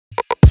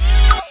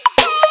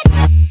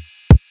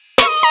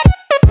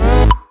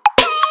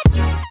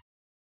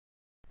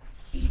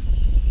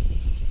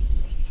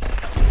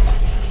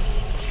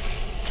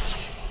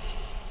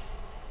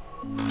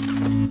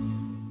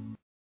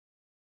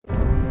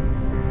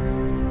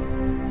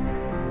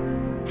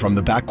From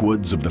the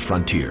backwoods of the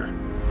frontier,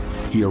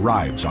 he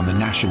arrives on the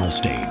national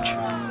stage.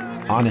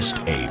 Honest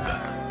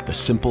Abe, the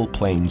simple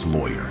plains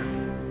lawyer.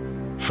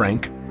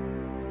 Frank,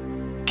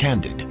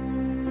 candid,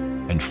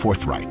 and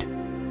forthright.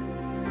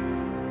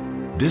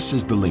 This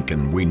is the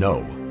Lincoln we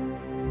know,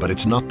 but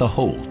it's not the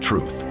whole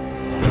truth.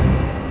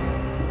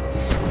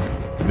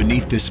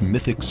 Beneath this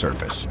mythic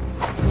surface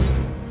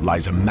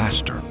lies a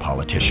master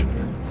politician,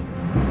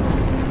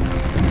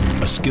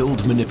 a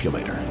skilled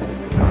manipulator,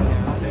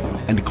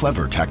 and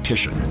clever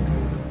tactician,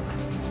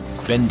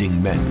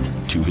 bending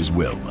men to his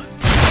will.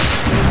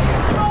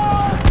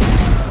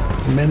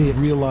 Many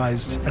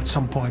realized at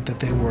some point that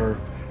they were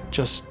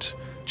just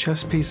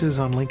chess pieces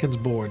on Lincoln's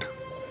board.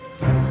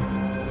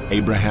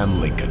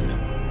 Abraham Lincoln,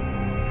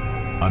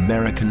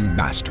 American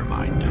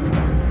mastermind.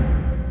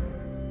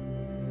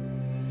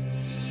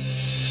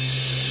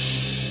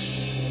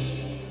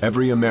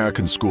 Every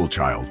American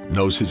schoolchild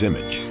knows his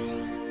image.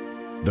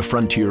 The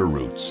frontier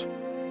roots,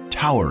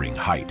 towering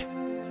height,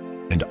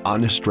 and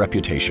honest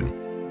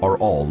reputation are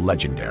all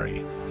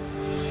legendary.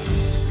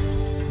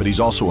 But he's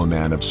also a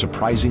man of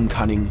surprising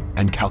cunning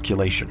and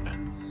calculation,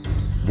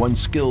 one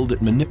skilled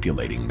at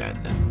manipulating men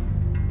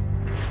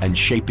and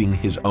shaping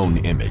his own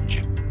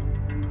image.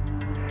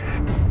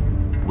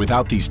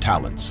 Without these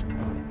talents,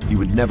 he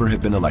would never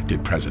have been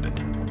elected president.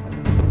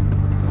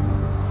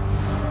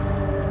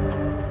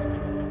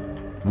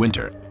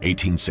 Winter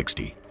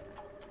 1860.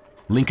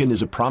 Lincoln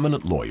is a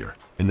prominent lawyer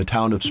in the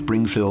town of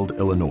Springfield,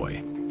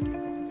 Illinois.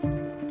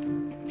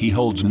 He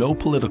holds no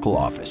political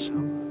office,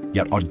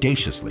 yet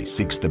audaciously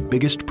seeks the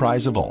biggest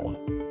prize of all,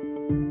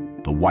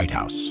 the White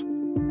House.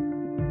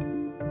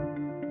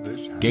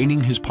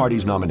 Gaining his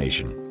party's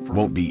nomination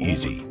won't be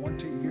easy.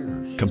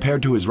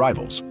 Compared to his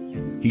rivals,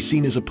 he's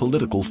seen as a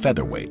political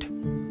featherweight.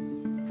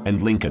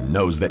 And Lincoln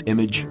knows that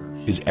image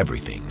is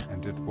everything.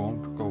 And it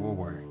won't go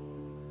away.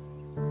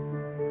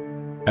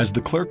 As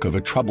the clerk of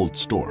a troubled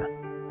store,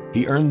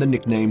 he earned the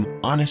nickname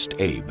Honest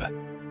Abe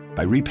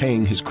by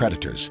repaying his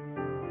creditors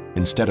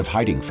instead of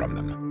hiding from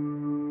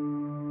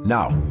them.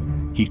 Now,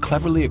 he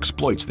cleverly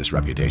exploits this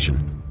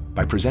reputation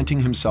by presenting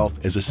himself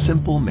as a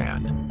simple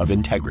man of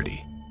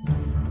integrity.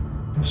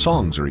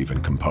 Songs are even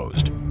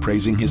composed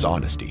praising his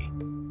honesty.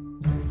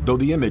 Though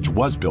the image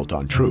was built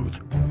on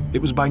truth,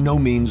 it was by no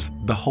means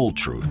the whole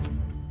truth.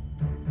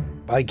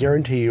 I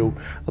guarantee you,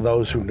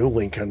 those who knew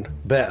Lincoln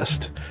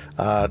best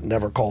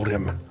never called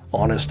him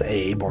Honest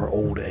Abe or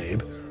Old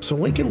Abe. So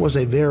Lincoln was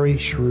a very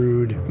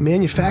shrewd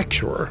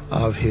manufacturer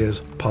of his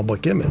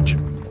public image.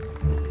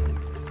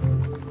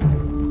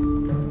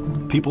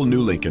 People knew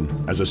Lincoln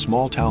as a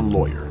small-town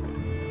lawyer,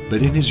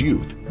 but in his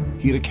youth,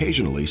 he had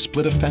occasionally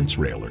split a fence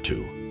rail or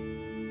two.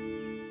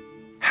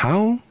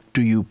 How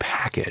do you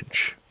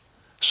package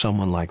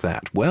someone like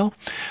that? Well,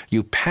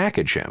 you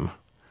package him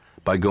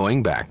by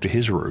going back to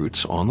his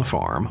roots on the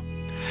farm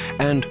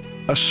and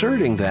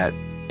asserting that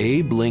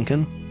Abe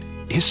Lincoln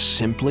is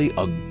simply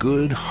a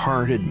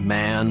good-hearted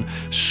man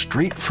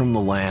straight from the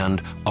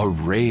land, a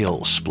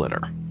rail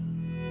splitter.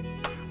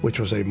 Which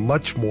was a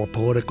much more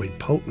politically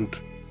potent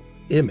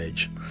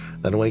image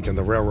than Lincoln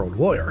the railroad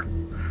lawyer,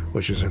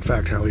 which is in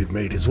fact how he'd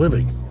made his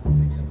living.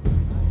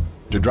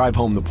 To drive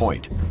home the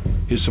point,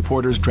 his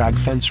supporters drag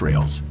fence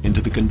rails into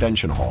the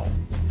convention hall.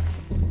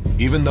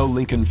 Even though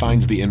Lincoln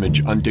finds the image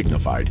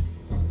undignified,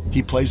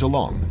 he plays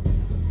along.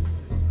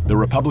 The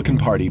Republican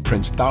Party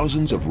prints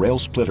thousands of rail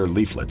splitter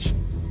leaflets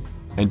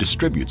and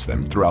distributes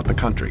them throughout the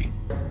country.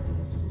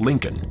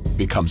 Lincoln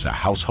becomes a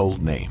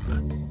household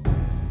name.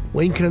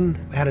 Lincoln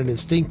had an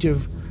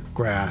instinctive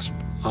grasp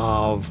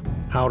of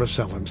how to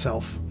sell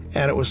himself,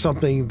 and it was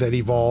something that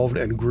evolved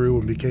and grew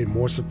and became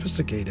more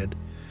sophisticated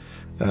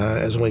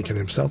as Lincoln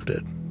himself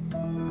did.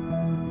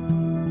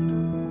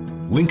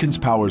 Lincoln's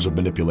powers of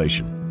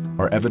manipulation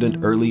are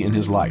evident early in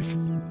his life.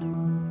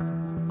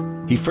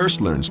 He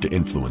first learns to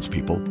influence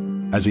people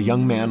as a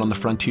young man on the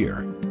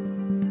frontier.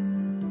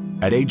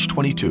 At age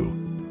 22,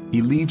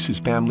 he leaves his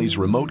family's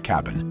remote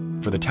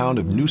cabin for the town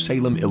of New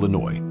Salem,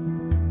 Illinois.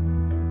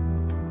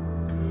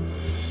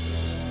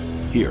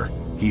 Here,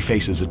 he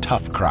faces a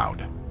tough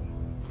crowd.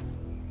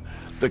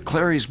 The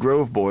Clary's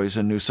Grove boys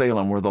in New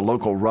Salem were the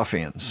local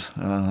ruffians.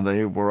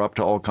 They were up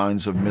to all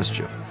kinds of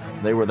mischief.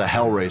 They were the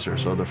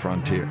hellraisers of the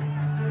frontier.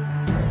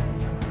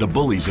 The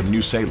bullies of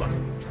New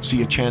Salem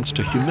see a chance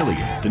to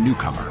humiliate the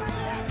newcomer.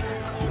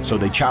 So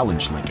they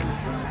challenge Lincoln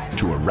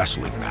to a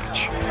wrestling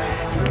match.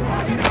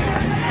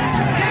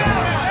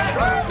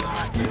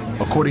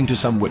 According to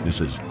some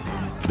witnesses,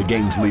 the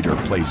gang's leader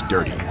plays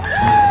dirty.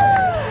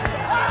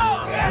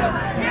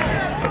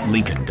 But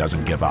Lincoln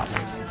doesn't give up.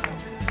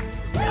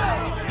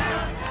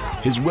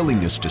 His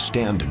willingness to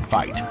stand and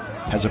fight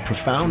has a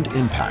profound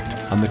impact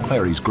on the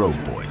Clary's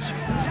Grove boys.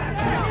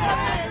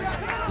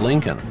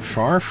 Lincoln,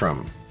 far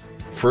from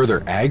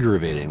further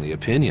aggravating the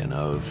opinion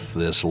of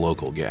this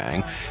local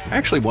gang,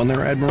 actually won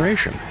their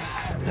admiration.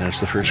 And it's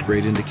the first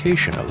great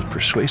indication of the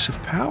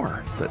persuasive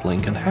power that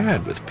Lincoln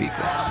had with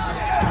people.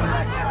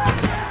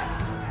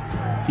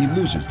 He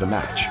loses the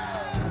match,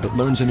 but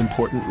learns an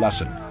important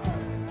lesson,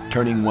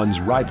 turning one's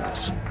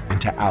rivals into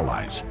to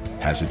allies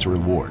has its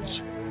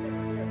rewards.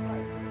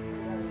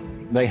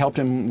 They helped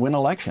him win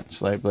elections.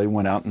 They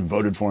went out and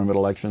voted for him at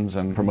elections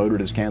and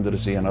promoted his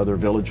candidacy in other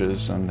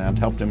villages and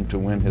helped him to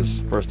win his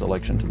first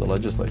election to the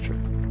legislature.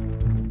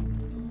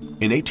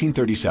 In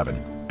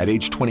 1837, at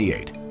age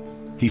 28,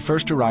 he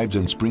first arrives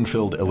in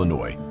Springfield,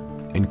 Illinois,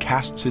 and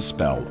casts his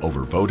spell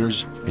over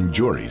voters and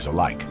juries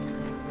alike.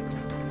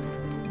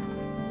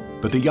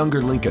 But the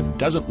younger Lincoln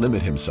doesn't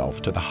limit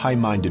himself to the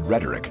high-minded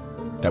rhetoric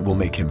that will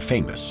make him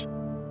famous.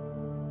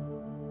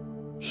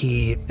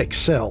 He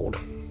excelled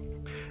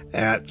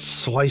at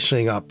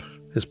slicing up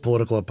his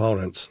political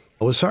opponents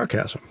with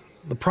sarcasm.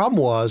 The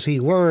problem was he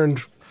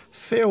learned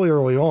fairly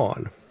early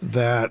on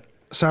that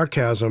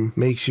sarcasm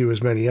makes you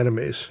as many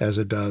enemies as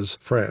it does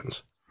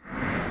friends.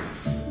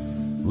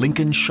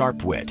 Lincoln's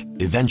sharp wit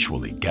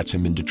eventually gets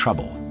him into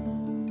trouble.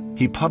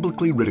 He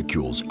publicly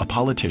ridicules a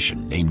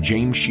politician named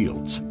James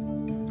Shields,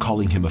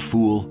 calling him a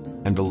fool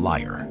and a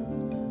liar.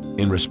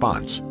 In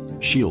response,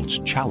 Shields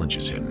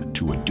challenges him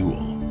to a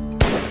duel.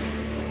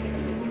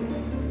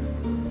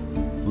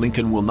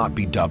 Lincoln will not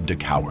be dubbed a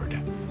coward,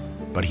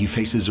 but he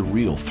faces a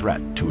real threat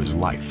to his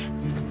life.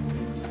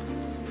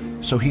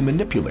 So he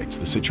manipulates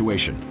the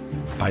situation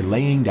by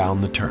laying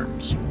down the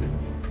terms.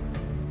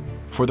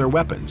 For their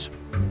weapons,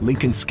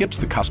 Lincoln skips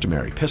the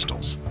customary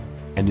pistols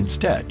and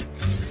instead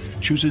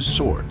chooses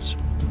swords.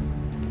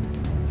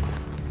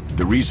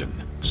 The reason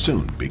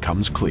soon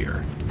becomes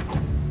clear.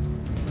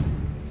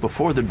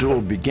 Before the duel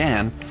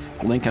began,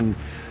 Lincoln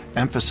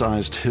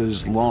emphasized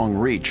his long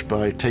reach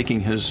by taking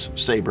his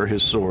saber,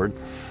 his sword,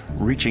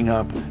 reaching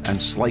up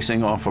and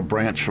slicing off a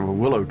branch of a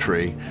willow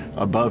tree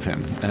above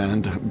him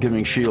and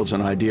giving Shields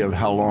an idea of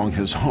how long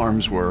his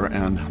arms were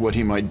and what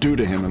he might do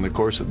to him in the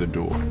course of the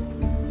duel.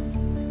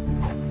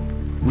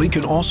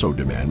 Lincoln also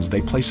demands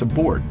they place a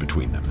board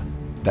between them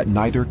that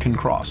neither can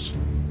cross.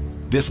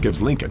 This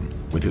gives Lincoln,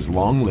 with his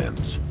long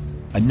limbs,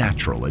 a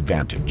natural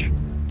advantage.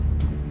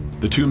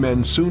 The two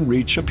men soon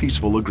reach a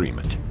peaceful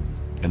agreement,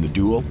 and the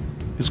duel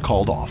is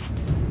called off.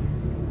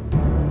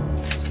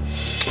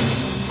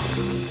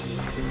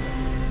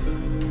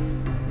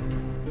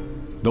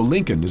 Though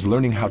Lincoln is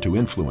learning how to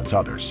influence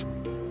others,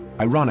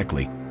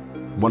 ironically,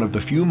 one of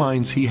the few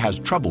minds he has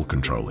trouble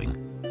controlling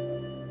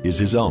is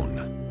his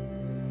own.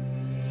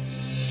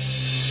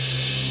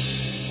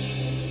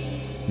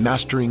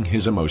 Mastering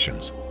his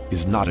emotions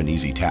is not an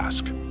easy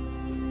task,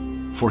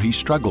 for he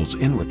struggles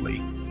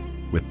inwardly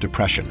with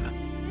depression.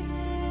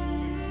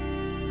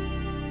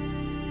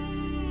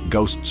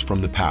 Ghosts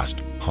from the past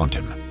haunt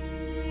him.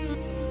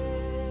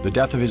 The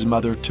death of his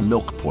mother to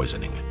milk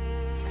poisoning,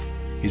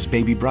 his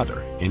baby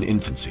brother in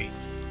infancy,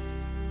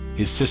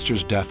 his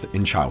sister's death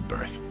in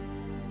childbirth,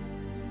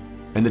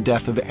 and the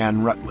death of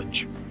Anne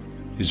Rutledge,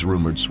 his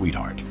rumored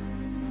sweetheart.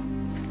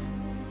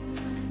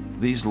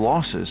 These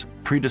losses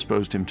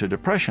predisposed him to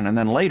depression, and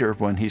then later,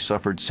 when he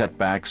suffered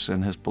setbacks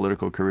in his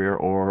political career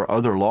or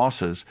other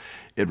losses,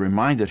 it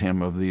reminded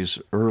him of these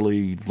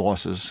early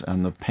losses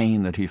and the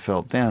pain that he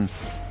felt then.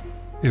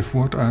 If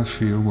what I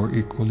feel were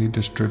equally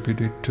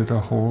distributed to the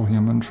whole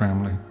human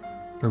family,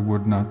 there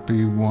would not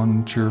be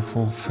one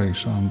cheerful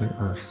face on the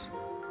earth.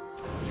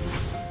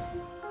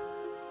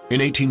 In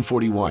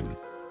 1841,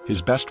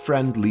 his best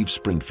friend leaves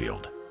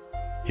Springfield.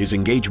 His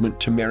engagement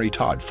to Mary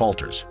Todd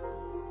falters,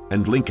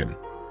 and Lincoln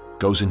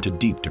goes into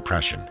deep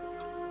depression.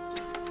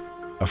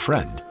 A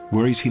friend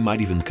worries he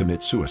might even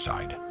commit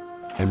suicide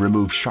and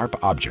remove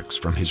sharp objects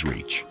from his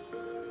reach.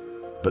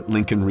 But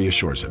Lincoln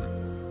reassures him,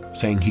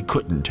 saying he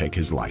couldn't take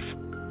his life,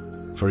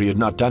 for he had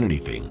not done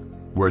anything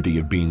worthy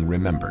of being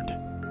remembered.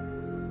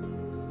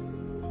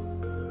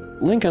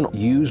 Lincoln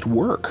used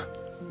work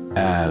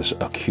as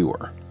a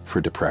cure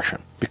for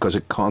depression because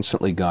it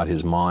constantly got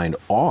his mind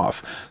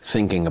off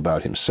thinking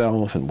about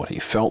himself and what he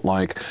felt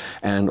like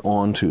and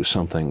onto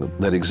something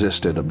that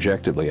existed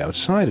objectively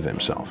outside of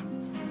himself.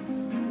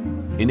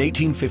 In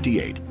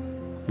 1858,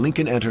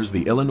 Lincoln enters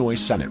the Illinois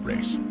Senate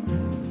race.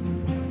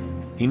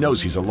 He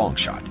knows he's a long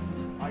shot,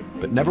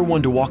 but never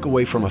one to walk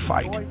away from a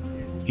fight.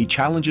 He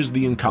challenges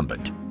the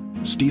incumbent,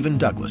 Stephen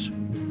Douglas,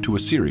 to a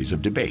series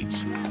of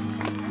debates.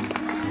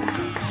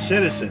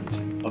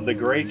 Citizens of the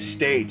great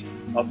state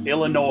of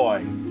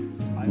Illinois.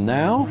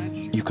 Now,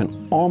 you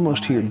can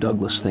almost hear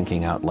Douglas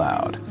thinking out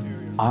loud,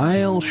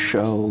 I'll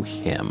show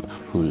him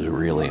who's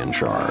really in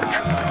charge.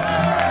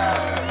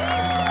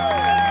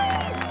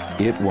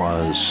 It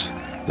was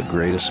the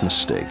greatest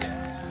mistake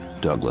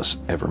Douglas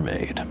ever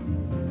made.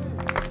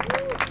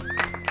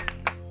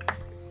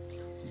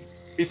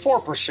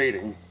 Before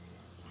proceeding,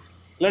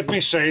 let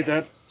me say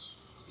that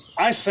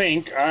I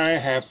think I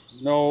have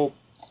no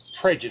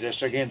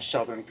prejudice against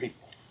Southern people.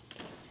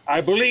 I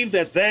believe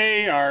that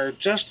they are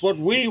just what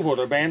we would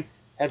have been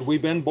had we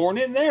been born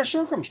in their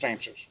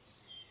circumstances.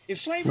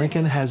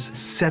 Lincoln has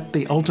set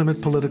the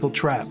ultimate political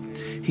trap.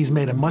 He's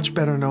made a much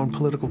better known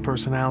political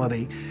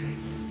personality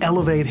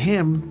elevate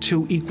him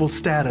to equal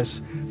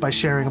status by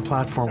sharing a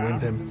platform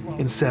with him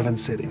in 7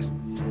 cities.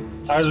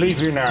 I leave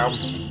you now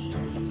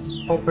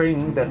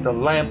hoping that the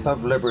lamp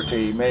of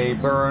liberty may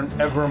burn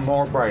ever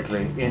more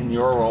brightly in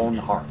your own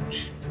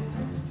hearts.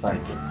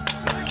 Thank you.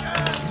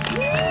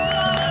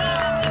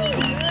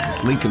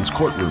 Lincoln's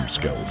courtroom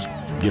skills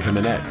give him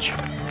an edge.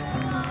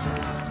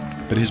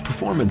 But his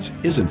performance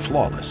isn't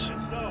flawless,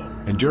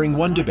 and during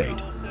one debate,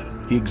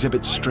 he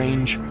exhibits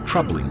strange,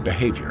 troubling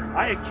behavior.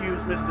 I accuse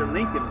Mr.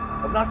 Lincoln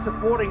of not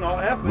supporting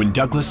our efforts. When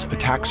Douglas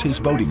attacks his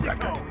voting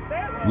record,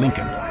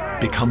 Lincoln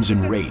becomes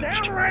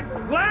enraged.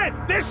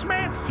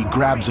 He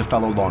grabs a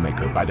fellow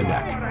lawmaker by the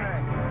neck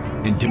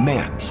and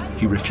demands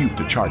he refute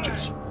the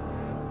charges.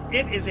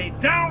 It is a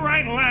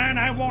downright lie, and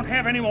I won't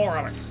have any more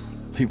of it.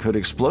 He could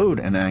explode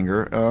in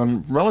anger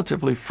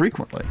relatively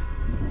frequently.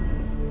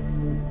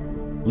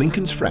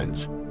 Lincoln's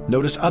friends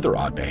notice other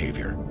odd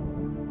behavior: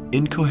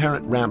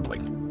 incoherent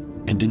rambling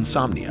and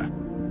insomnia.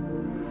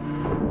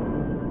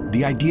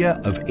 The idea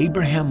of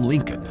Abraham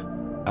Lincoln,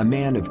 a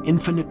man of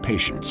infinite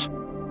patience,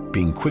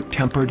 being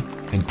quick-tempered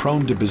and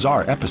prone to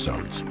bizarre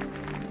episodes,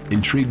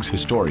 intrigues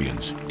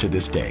historians to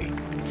this day.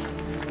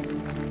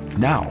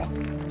 Now,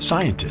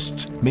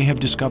 scientists may have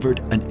discovered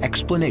an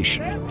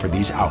explanation for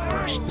these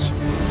outbursts.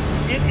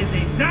 It is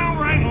a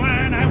downright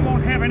lie, and I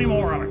won't have any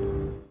more of it.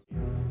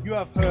 You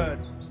have heard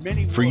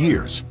many For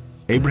years,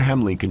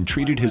 Abraham Lincoln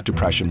treated his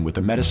depression with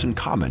a medicine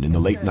common in the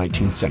late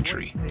 19th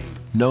century,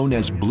 known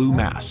as blue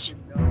mass.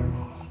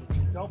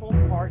 double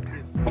part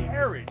is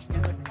carriage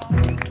in the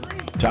common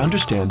dream. To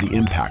understand the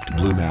impact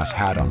blue mass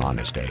had on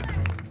Honest Abe,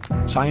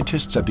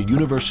 scientists at the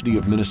University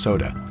of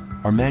Minnesota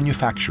are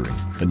manufacturing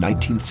the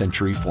 19th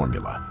century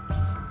formula.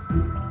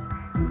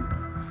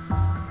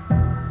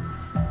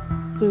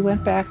 We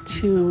went back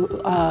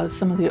to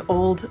some of the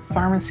old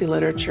pharmacy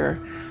literature,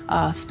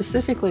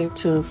 specifically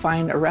to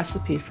find a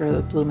recipe for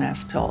the blue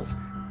mass pills.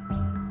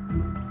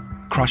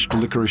 Crushed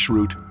licorice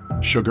root,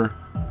 sugar,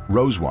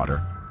 rose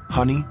water,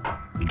 honey,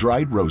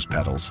 dried rose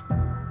petals,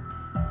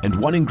 and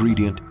one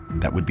ingredient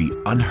that would be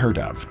unheard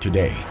of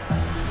today: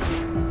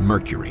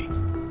 mercury.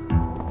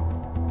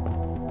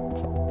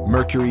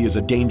 Mercury is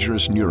a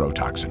dangerous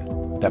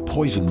neurotoxin that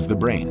poisons the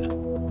brain,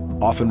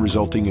 often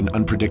resulting in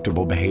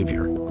unpredictable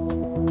behavior.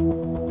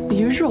 The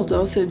usual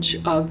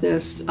dosage of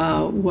this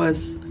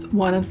was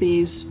one of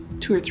these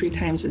 2 or 3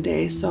 times a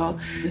day, so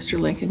Mr.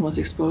 Lincoln was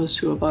exposed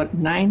to about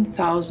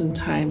 9,000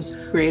 times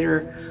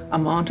greater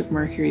amount of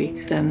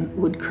mercury than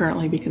would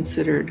currently be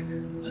considered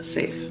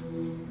safe.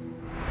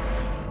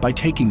 By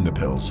taking the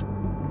pills,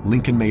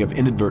 Lincoln may have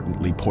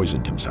inadvertently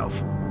poisoned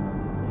himself.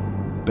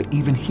 But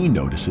even he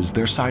notices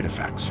their side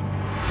effects.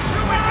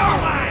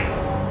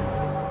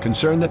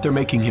 Concerned that they're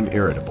making him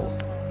irritable,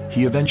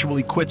 he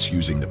eventually quits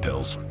using the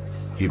pills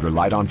he'd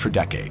relied on for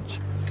decades.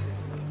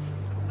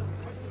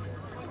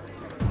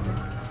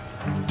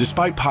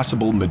 Despite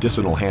possible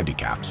medicinal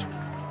handicaps,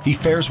 he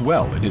fares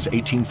well in his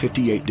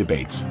 1858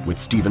 debates with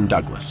Stephen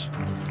Douglas.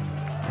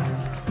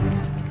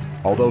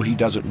 Although he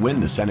doesn't win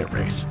the Senate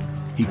race,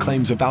 he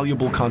claims a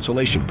valuable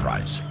consolation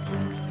prize: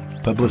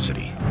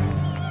 publicity.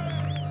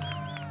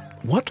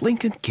 What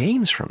Lincoln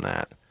gains from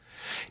that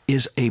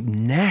is a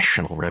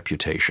national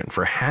reputation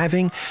for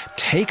having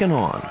taken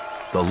on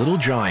the little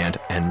giant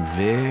and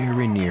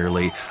very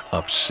nearly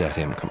upset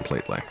him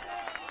completely.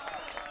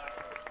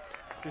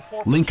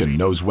 Lincoln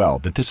knows well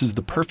that this is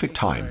the perfect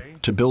time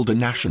to build a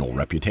national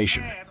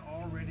reputation,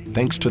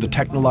 thanks to the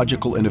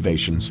technological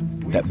innovations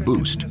that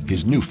boost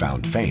his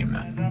newfound fame.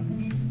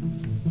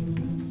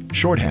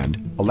 Shorthand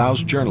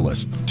allows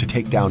journalists to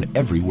take down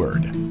every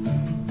word.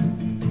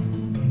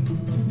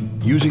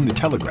 Using the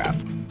telegraph,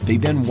 they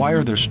then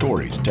wire their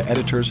stories to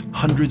editors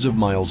hundreds of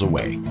miles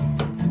away.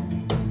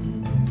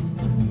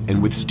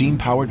 And with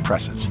steam-powered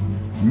presses,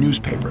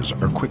 newspapers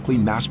are quickly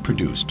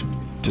mass-produced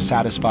to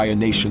satisfy a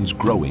nation's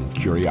growing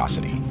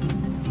curiosity.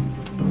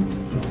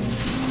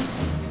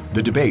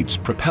 The debates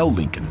propel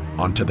Lincoln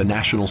onto the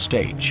national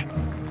stage.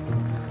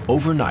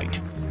 Overnight,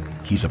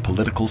 he's a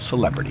political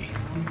celebrity.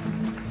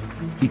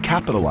 He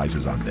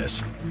capitalizes on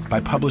this by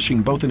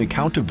publishing both an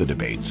account of the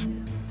debates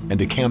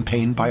and a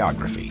campaign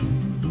biography.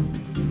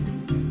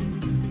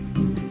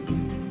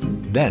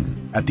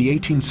 Then, at the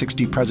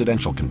 1860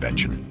 presidential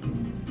convention,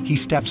 he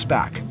steps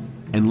back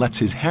and lets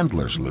his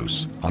handlers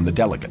loose on the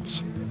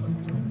delegates.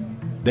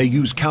 They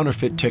use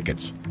counterfeit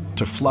tickets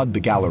to flood the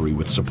gallery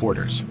with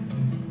supporters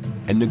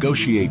and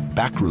negotiate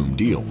backroom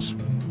deals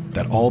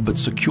that all but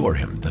secure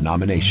him the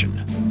nomination.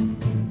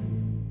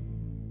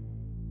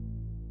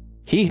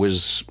 He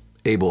was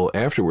able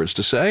afterwards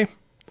to say,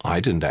 I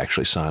didn't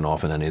actually sign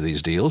off on any of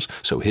these deals,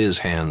 so his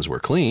hands were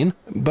clean,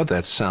 but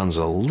that sounds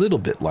a little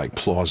bit like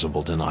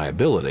plausible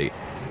deniability.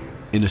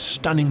 In a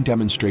stunning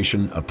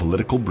demonstration of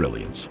political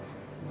brilliance,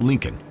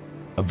 Lincoln,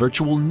 a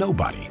virtual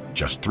nobody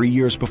just 3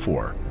 years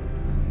before,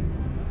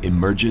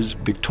 emerges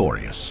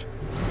victorious.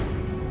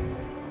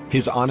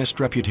 His honest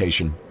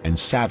reputation and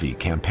savvy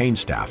campaign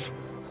staff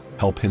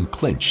help him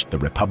clinch the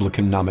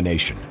Republican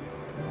nomination.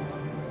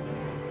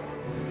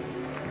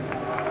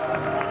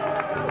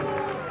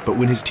 But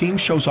when his team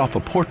shows off a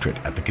portrait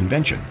at the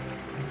convention,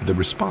 the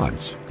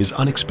response is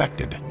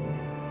unexpected.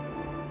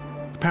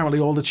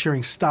 apparently all the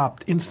cheering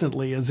stopped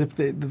instantly, as if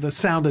the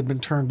sound had been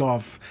turned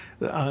off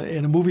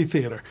in a movie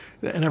theater.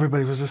 And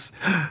everybody was just,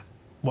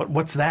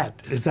 what's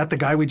that? Is that the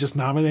guy we just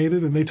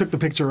nominated? And they took the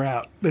picture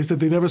out. They said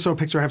they never saw a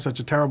picture have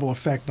such a terrible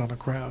effect on a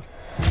crowd.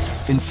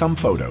 In some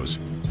photos,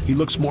 he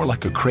looks more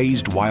like a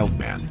crazed wild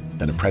man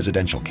than a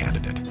presidential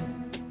candidate,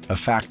 a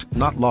fact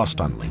not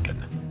lost on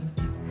Lincoln.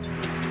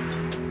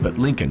 But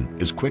Lincoln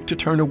is quick to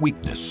turn a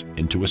weakness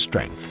into a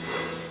strength.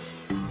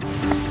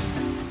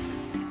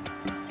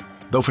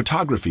 Though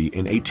photography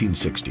in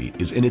 1860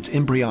 is in its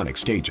embryonic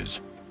stages,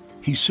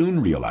 he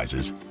soon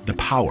realizes the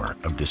power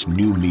of this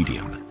new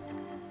medium.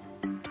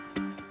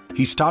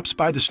 He stops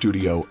by the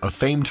studio of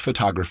famed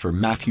photographer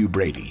Matthew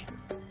Brady.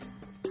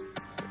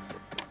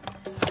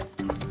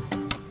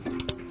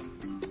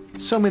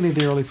 So many of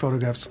the early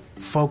photographs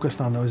focused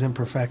on those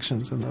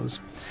imperfections and those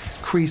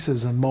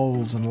creases and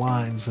molds and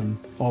lines and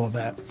all of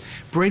that.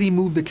 Brady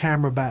moved the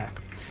camera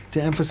back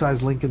to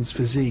emphasize Lincoln's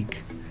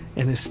physique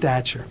and his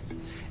stature.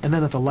 And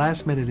then at the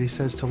last minute, he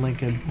says to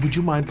Lincoln, "Would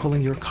you mind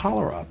pulling your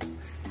collar up?"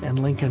 And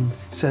Lincoln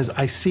says,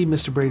 "I see,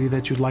 Mr. Brady,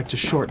 that you'd like to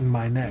shorten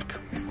my neck."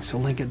 So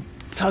Lincoln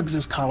tugs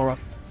his collar up,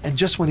 and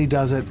just when he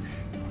does it,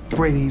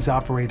 Brady's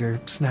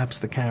operator snaps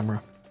the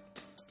camera.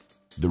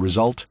 The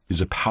result is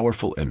a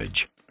powerful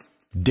image.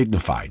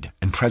 Dignified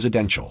and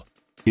presidential,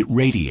 it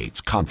radiates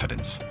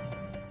confidence.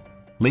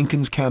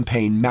 Lincoln's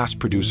campaign mass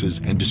produces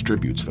and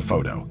distributes the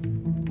photo,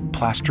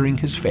 plastering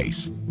his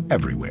face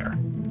everywhere.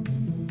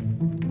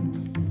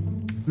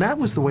 That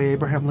was the way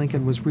Abraham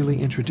Lincoln was really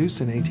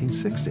introduced in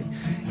 1860,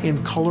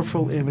 in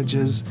colorful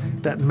images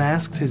that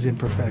masked his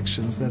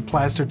imperfections, that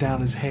plastered down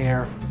his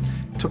hair,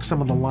 took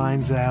some of the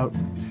lines out.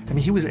 I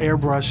mean, he was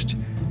airbrushed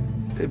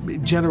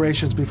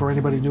generations before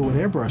anybody knew what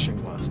airbrushing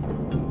was.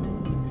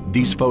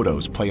 These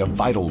photos play a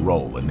vital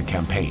role in the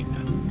campaign.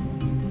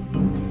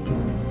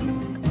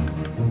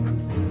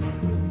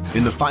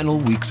 In the final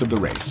weeks of the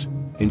race,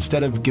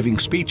 instead of giving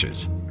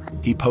speeches,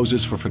 he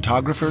poses for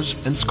photographers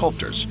and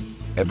sculptors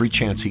every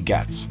chance he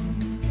gets.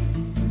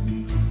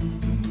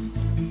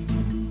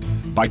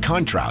 By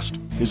contrast,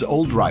 his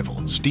old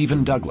rival,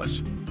 Stephen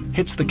Douglas,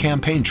 hits the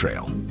campaign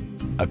trail,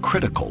 a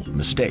critical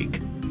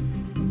mistake.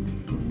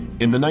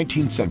 In the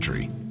 19th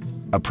century,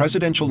 a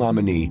presidential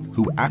nominee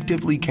who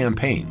actively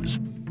campaigns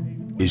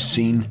is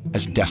seen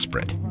as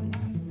desperate.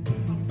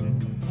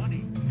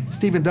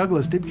 Stephen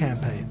Douglas did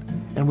campaign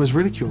and was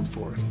ridiculed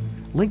for it.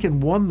 Lincoln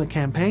won the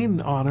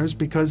campaign honors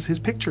because his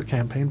picture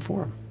campaigned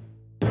for him.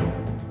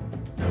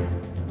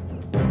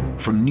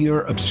 From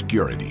near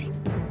obscurity,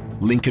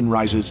 Lincoln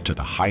rises to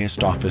the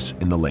highest office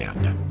in the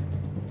land.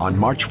 On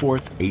March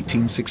 4th,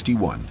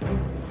 1861,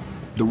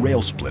 the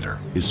rail splitter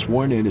is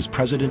sworn in as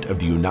President of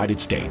the United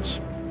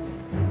States.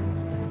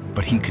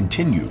 But he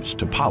continues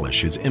to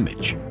polish his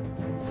image.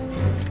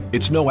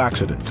 It's no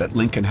accident that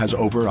Lincoln has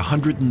over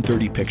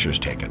 130 pictures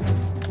taken,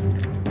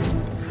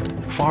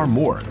 far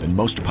more than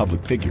most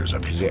public figures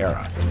of his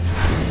era.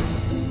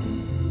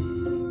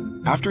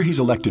 After he's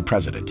elected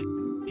president,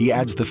 he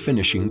adds the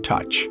finishing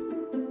touch,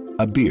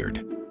 a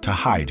beard to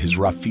hide his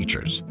rough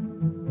features.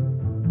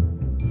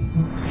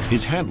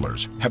 His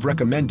handlers have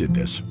recommended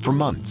this for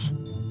months.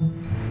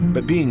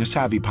 But being a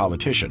savvy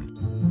politician,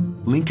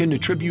 Lincoln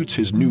attributes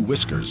his new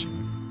whiskers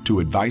to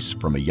advice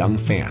from a young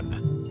fan.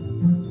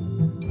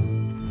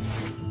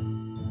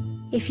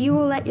 If you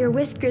will let your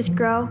whiskers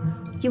grow,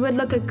 you would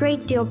look a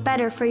great deal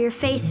better, for your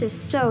face is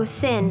so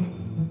thin.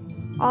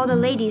 All the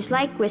ladies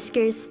like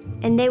whiskers,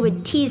 and they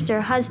would tease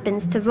their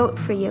husbands to vote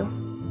for you.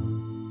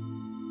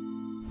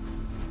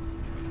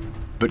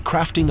 But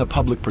crafting a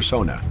public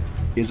persona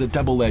is a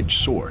double-edged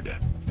sword.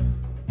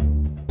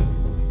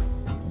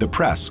 The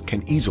press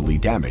can easily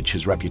damage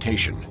his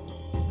reputation.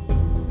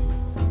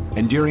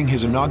 And during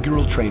his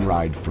inaugural train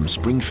ride from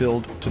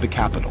Springfield to the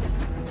Capitol,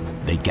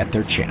 they get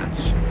their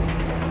chance.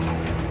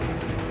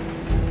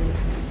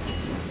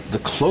 The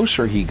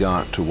closer he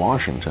got to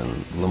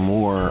Washington, the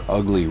more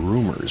ugly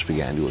rumors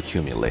began to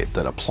accumulate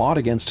that a plot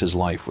against his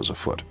life was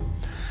afoot.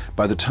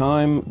 By the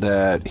time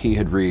that he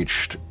had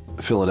reached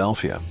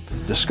Philadelphia,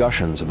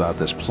 discussions about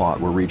this plot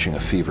were reaching a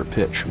fever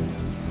pitch.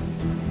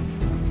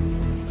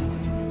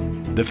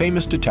 The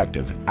famous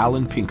detective,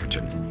 Allan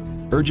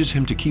Pinkerton, urges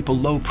him to keep a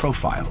low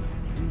profile,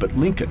 but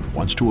Lincoln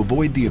wants to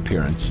avoid the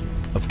appearance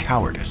of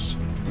cowardice.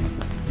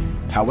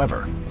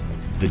 However,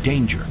 the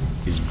danger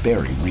is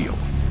very real.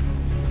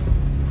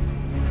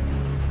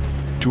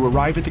 To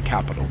arrive at the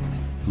Capitol,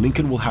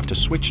 Lincoln will have to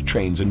switch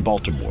trains in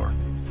Baltimore,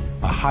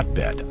 a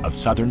hotbed of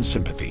Southern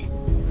sympathy.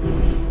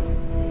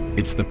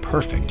 It's the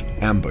perfect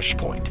ambush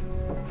point.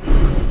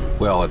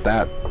 Well, at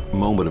that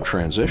moment of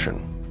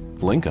transition,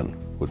 Lincoln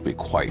would be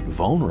quite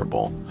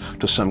vulnerable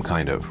to some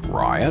kind of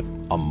riot,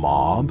 a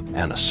mob,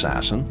 an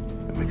assassin.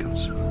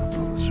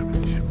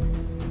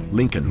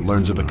 Lincoln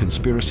learns of a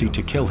conspiracy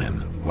to kill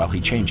him while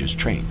he changes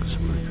trains.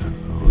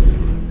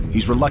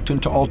 He's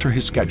reluctant to alter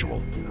his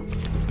schedule,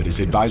 but his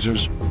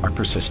advisors are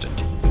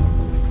persistent.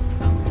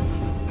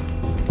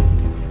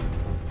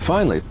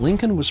 Finally,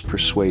 Lincoln was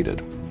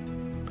persuaded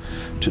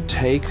to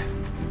take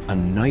a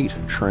night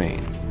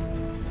train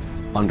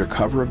under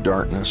cover of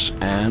darkness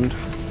and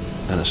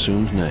an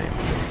assumed name.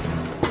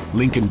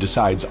 Lincoln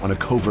decides on a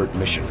covert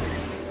mission,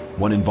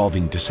 one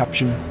involving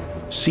deception,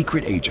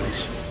 secret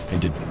agents,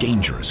 and a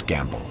dangerous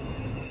gamble.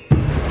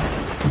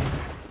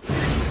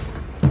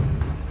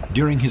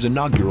 During his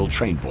inaugural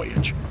train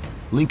voyage,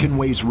 Lincoln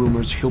weighs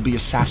rumors he'll be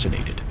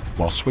assassinated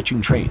while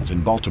switching trains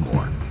in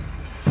Baltimore.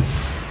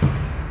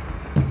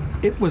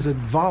 It was a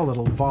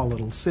volatile,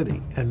 volatile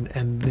city,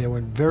 and there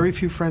were very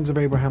few friends of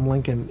Abraham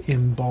Lincoln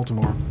in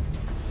Baltimore.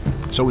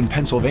 So in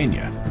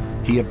Pennsylvania,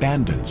 he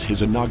abandons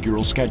his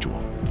inaugural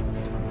schedule.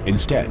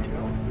 Instead,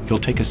 he'll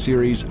take a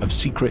series of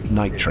secret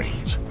night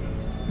trains.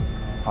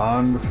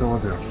 On to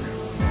Philadelphia.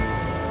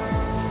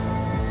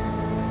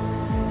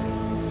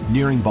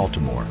 Nearing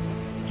Baltimore,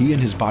 he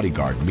and his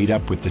bodyguard meet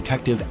up with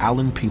Detective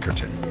Allen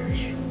Pinkerton.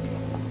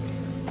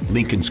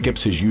 Lincoln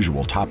skips his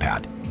usual top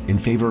hat in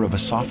favor of a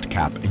soft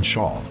cap and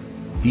shawl.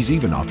 He's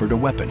even offered a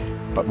weapon,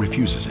 but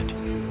refuses it.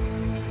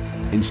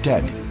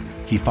 Instead,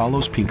 he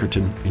follows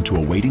Pinkerton into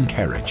a waiting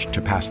carriage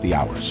to pass the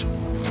hours.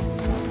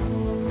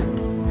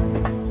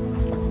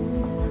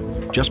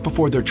 Just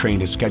before their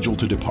train is scheduled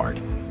to depart,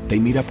 they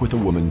meet up with a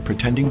woman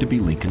pretending to be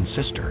Lincoln's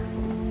sister.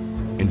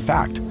 In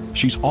fact,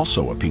 she's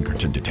also a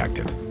Pinkerton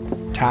detective,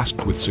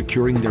 tasked with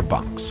securing their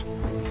bunks.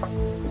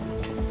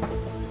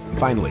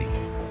 Finally,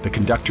 the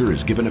conductor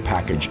is given a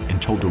package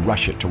and told to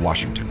rush it to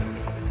Washington.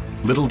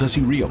 Little does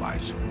he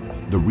realize,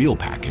 the real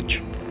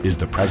package is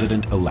the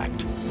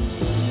president-elect.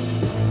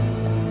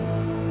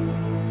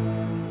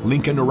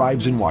 Lincoln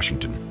arrives in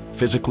Washington,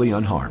 physically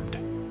unharmed,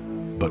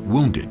 but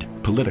wounded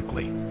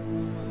politically.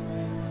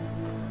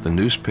 The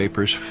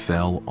newspapers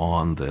fell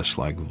on this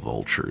like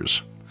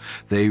vultures.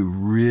 They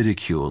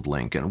ridiculed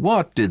Lincoln.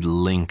 What did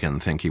Lincoln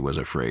think he was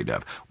afraid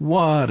of?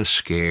 What a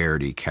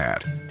scaredy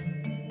cat.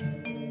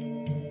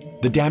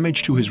 The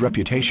damage to his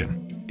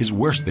reputation is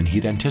worse than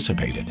he'd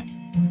anticipated.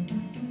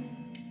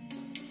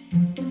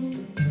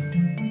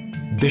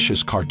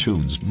 Vicious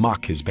cartoons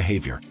mock his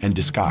behavior and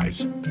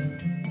disguise.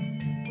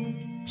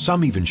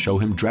 Some even show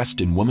him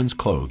dressed in women's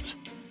clothes.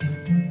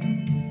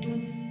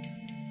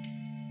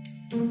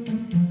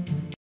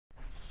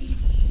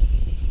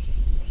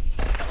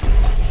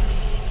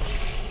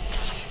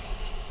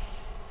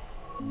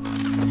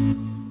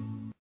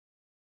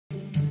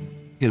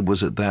 It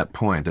was at that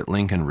point that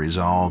Lincoln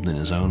resolved in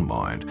his own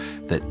mind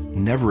that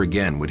never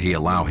again would he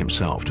allow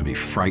himself to be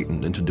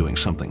frightened into doing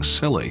something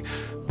silly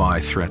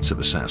by threats of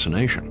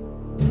assassination.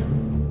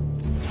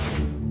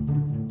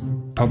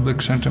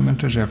 Public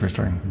sentiment is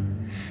everything.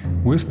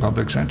 With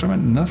public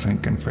sentiment, nothing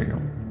can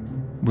fail.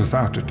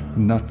 Without it,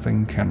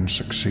 nothing can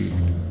succeed.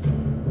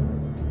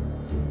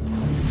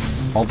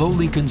 Although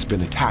Lincoln's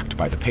been attacked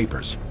by the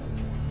papers,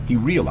 he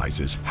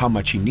realizes how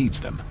much he needs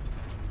them.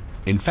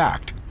 In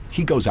fact,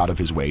 he goes out of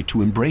his way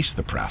to embrace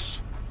the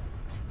press.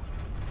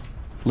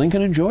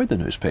 Lincoln enjoyed the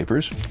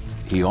newspapers.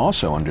 He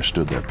also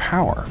understood their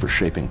power for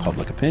shaping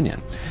public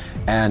opinion,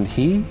 and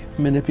he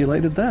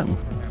manipulated them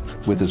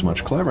with as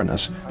much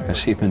cleverness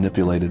as he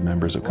manipulated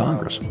members of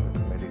Congress.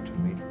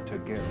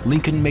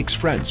 Lincoln makes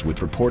friends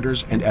with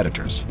reporters and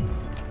editors.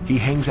 He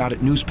hangs out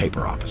at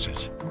newspaper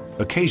offices.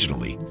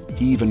 Occasionally,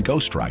 he even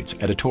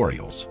ghostwrites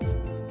editorials.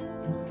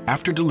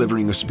 After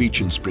delivering a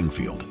speech in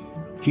Springfield,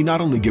 he not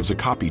only gives a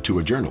copy to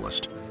a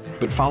journalist,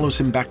 but follows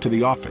him back to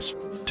the office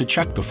to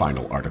check the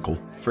final article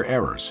for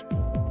errors.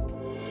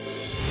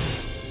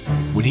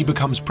 When he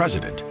becomes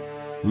president,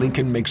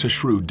 Lincoln makes a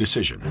shrewd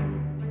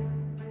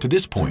decision. To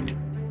this point,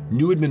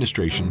 new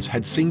administrations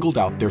had singled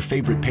out their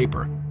favorite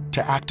paper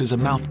to act as a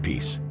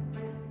mouthpiece.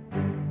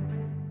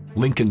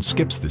 Lincoln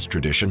skips this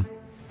tradition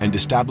and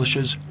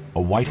establishes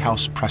a White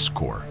House press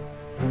corps.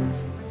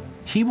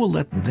 He will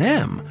let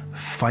them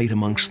fight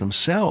amongst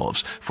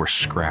themselves for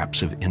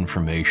scraps of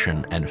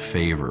information and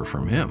favor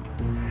from him.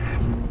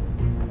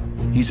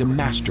 He's a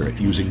master at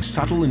using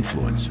subtle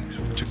influence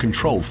to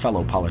control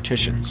fellow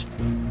politicians,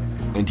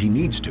 and he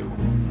needs to.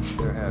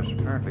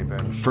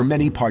 For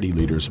many party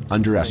leaders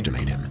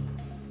underestimate him.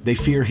 They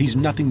fear he's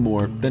nothing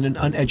more than an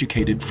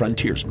uneducated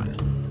frontiersman.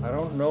 I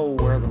don't know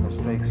where the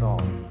mistakes are.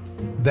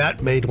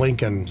 That made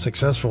Lincoln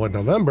successful in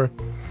November,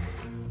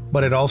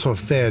 but it also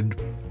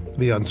fed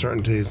the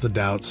uncertainties, the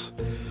doubts,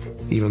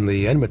 even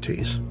the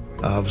enmities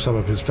of some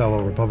of his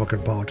fellow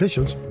Republican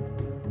politicians.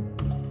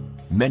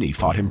 Many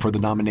fought him for the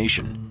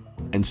nomination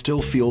and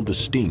still feel the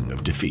sting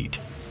of defeat.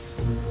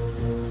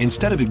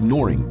 Instead of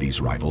ignoring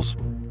these rivals,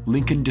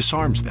 Lincoln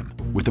disarms them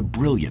with a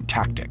brilliant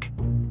tactic.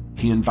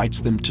 He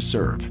invites them to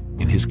serve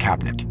in his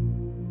cabinet.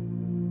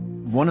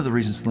 One of the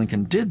reasons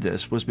Lincoln did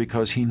this was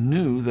because he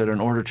knew that in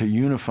order to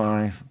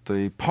unify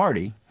the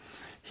party,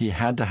 he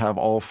had to have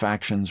all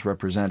factions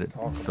represented,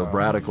 the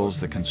radicals,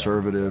 the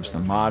conservatives, the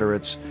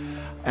moderates,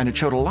 and it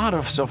showed a lot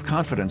of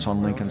self-confidence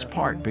on Lincoln's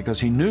part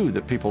because he knew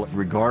that people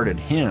regarded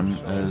him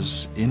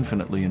as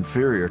infinitely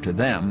inferior to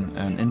them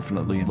and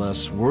infinitely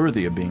less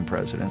worthy of being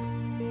president.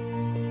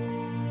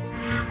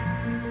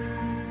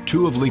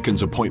 Two of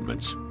Lincoln's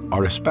appointments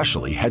are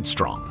especially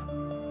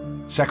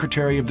headstrong: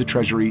 Secretary of the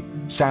Treasury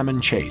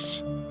Salmon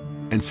Chase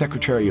and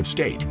Secretary of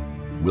State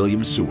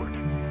William Seward.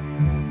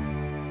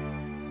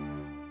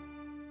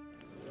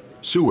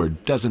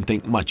 Seward doesn't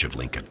think much of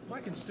Lincoln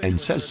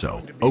and says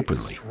so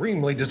openly.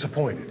 Extremely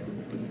disappointed.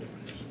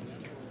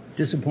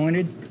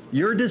 Disappointed?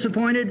 You're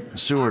disappointed?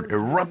 Seward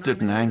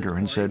erupted in anger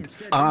and said,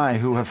 I,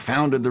 who have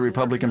founded the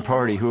Republican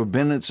Party, who have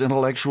been its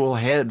intellectual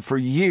head for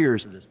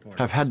years,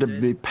 have had to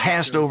be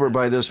passed over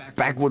by this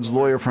backwoods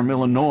lawyer from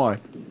Illinois.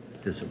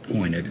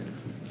 Disappointed.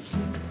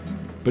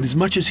 But as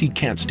much as he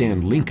can't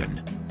stand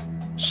Lincoln,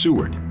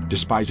 Seward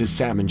despises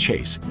Salmon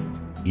Chase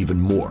even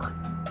more.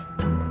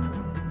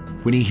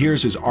 When he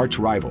hears his arch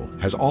rival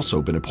has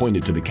also been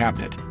appointed to the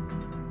cabinet,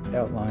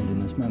 Outlined in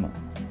this memo.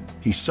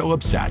 he's so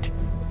upset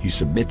he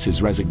submits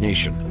his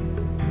resignation.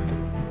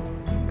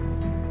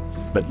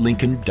 But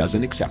Lincoln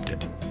doesn't accept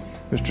it.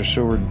 Mr.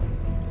 Seward,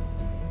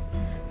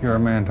 you're a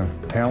man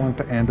of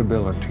talent and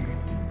ability.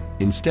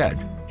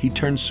 Instead, he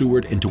turns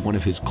Seward into one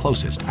of his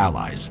closest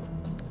allies.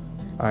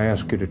 I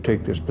ask you to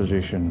take this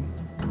position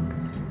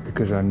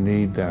because I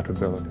need that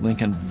ability.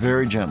 Lincoln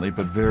very gently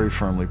but very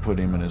firmly put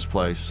him in his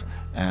place,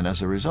 and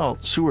as a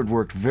result, Seward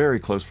worked very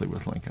closely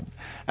with Lincoln,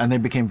 and they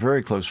became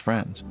very close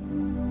friends.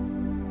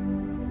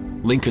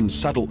 Lincoln's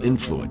subtle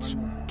influence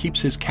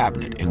keeps his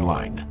cabinet in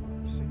line,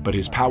 but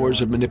his powers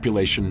of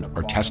manipulation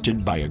are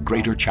tested by a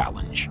greater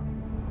challenge: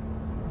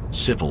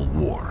 civil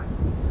war.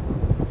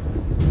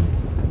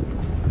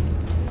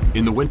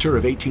 In the winter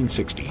of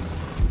 1860,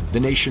 the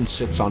nation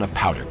sits on a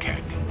powder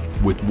keg,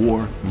 with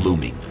war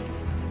looming.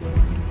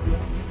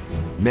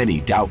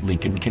 Many doubt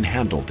Lincoln can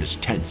handle this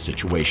tense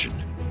situation.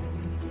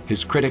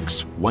 His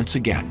critics, once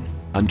again,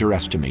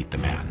 underestimate the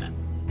man.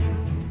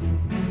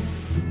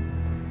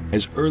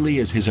 As early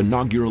as his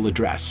inaugural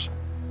address,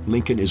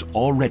 Lincoln is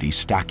already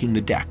stacking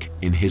the deck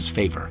in his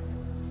favor.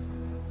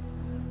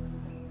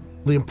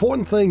 The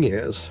important thing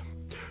is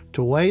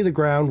to lay the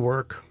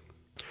groundwork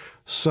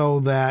so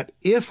that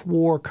if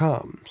war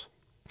comes,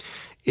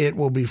 it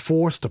will be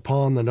forced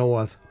upon the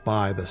North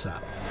by the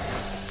South.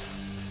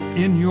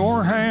 In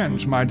your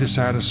hands, my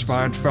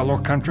dissatisfied fellow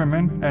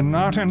countrymen, and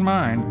not in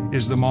mine,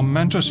 is the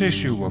momentous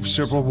issue of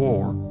civil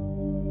war.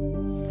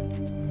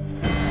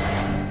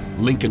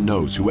 Lincoln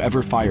knows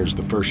whoever fires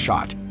the first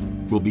shot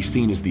will be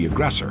seen as the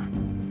aggressor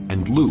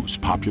and lose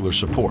popular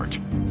support.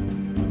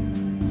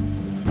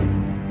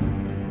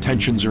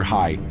 Tensions are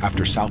high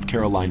after South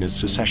Carolina's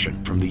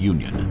secession from the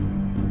Union.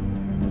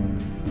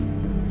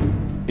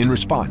 In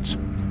response,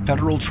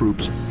 federal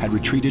troops had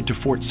retreated to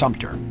Fort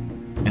Sumter,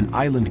 an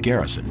island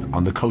garrison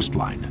on the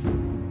coastline.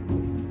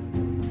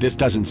 This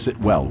doesn't sit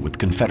well with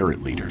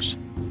Confederate leaders,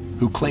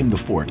 who claim the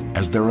fort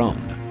as their own.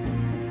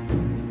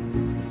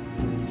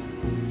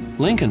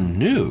 Lincoln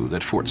knew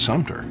that Fort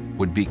Sumter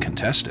would be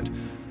contested.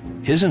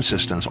 His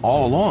insistence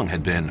all along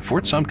had been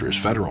Fort Sumter is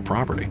federal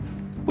property,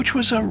 which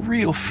was a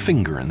real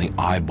finger in the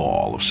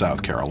eyeball of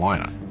South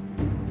Carolina.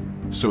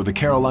 So the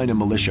Carolina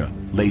militia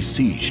lays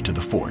siege to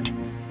the fort,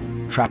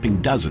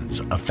 trapping dozens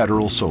of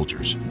federal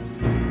soldiers.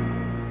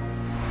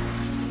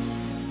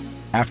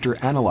 After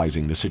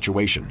analyzing the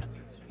situation,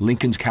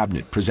 Lincoln's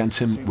cabinet presents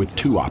him with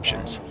two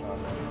options.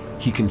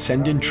 He can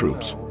send in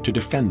troops to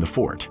defend the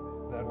fort,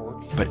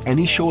 but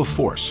any show of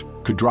force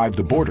could drive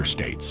the border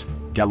states,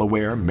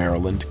 Delaware,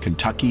 Maryland,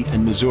 Kentucky,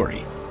 and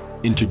Missouri,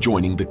 into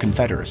joining the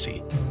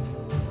Confederacy.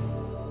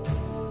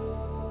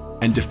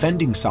 And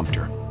defending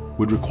Sumter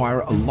would require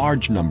a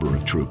large number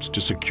of troops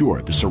to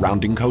secure the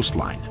surrounding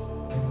coastline.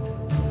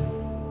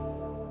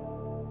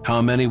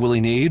 How many will he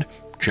need?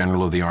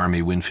 General of the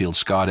Army Winfield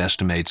Scott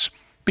estimates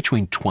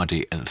between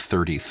 20 and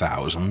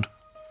 30,000.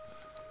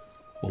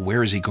 Well,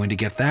 where is he going to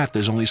get that?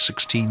 There's only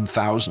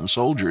 16,000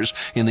 soldiers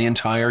in the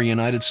entire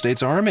United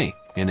States Army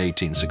in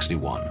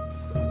 1861.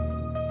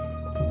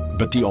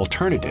 But the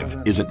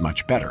alternative isn't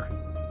much better.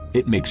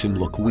 It makes him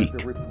look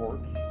weak.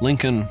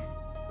 Lincoln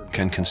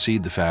can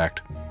concede the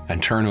fact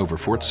and turn over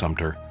Fort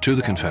Sumter to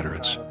the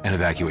Confederates and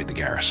evacuate the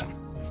garrison,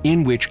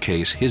 in which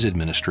case his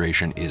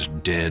administration is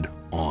dead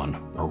on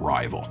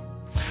arrival.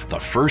 The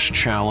first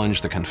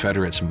challenge the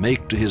Confederates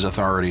make to his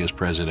authority as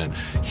president,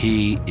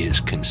 he is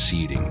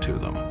conceding to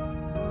them.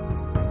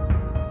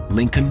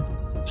 Lincoln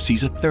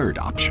sees a third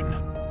option.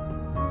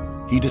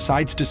 He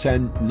decides to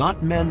send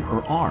not men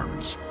or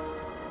arms,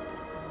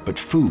 but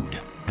food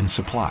and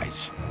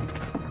supplies.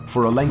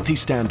 For a lengthy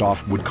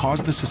standoff would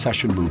cause the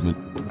secession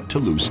movement to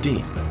lose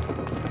steam.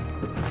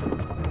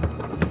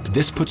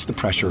 This puts the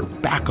pressure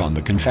back on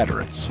the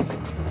Confederates.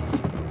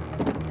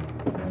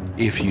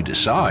 If you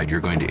decide you're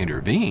going to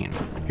intervene,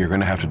 you're going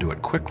to have to do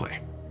it quickly.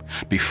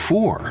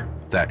 Before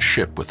that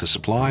ship with the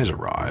supplies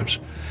arrives,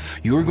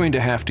 you're going to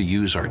have to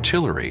use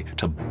artillery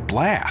to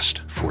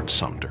blast Fort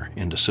Sumter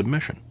into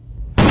submission.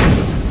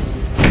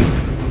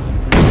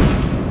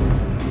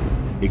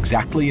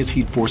 Exactly as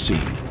he'd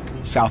foreseen,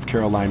 South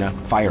Carolina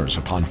fires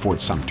upon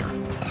Fort Sumter.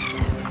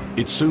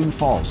 It soon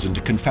falls into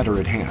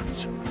Confederate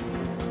hands.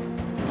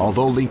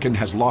 Although Lincoln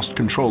has lost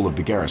control of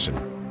the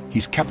garrison,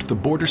 he's kept the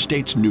border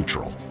states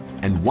neutral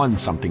and won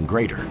something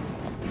greater: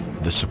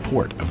 the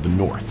support of the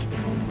North.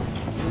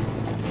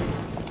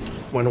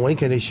 When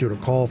Lincoln issued a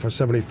call for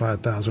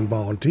 75,000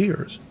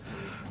 volunteers,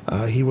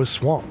 he was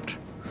swamped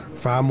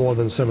far more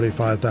than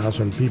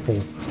 75,000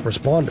 people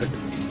responded.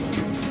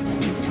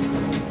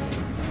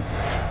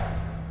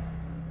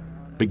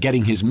 But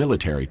getting his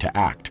military to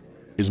act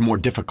is more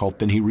difficult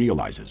than he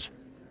realizes.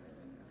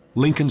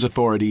 Lincoln's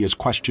authority is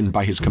questioned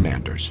by his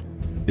commanders,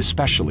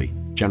 especially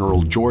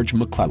General George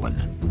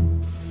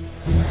McClellan.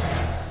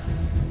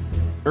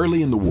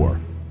 Early in the war,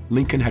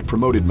 Lincoln had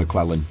promoted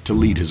McClellan to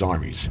lead his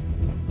armies.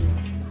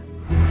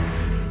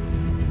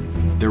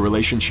 Their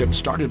relationship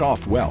started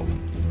off well,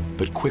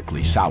 but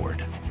quickly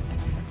soured.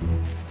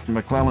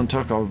 McClellan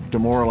took a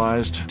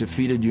demoralized,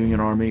 defeated Union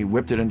army,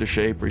 whipped it into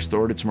shape,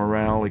 restored its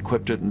morale,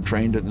 equipped it and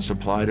trained it and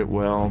supplied it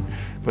well,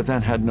 but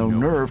then had no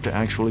nerve to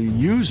actually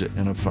use it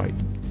in a fight.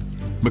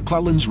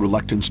 McClellan's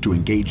reluctance to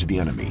engage the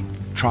enemy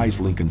tries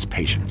Lincoln's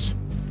patience.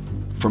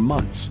 For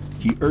months,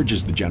 he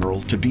urges the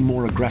general to be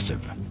more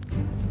aggressive.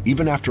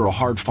 Even after a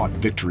hard-fought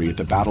victory at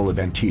the Battle of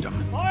Antietam,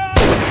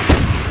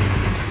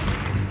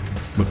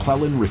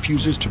 McClellan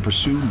refuses to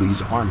pursue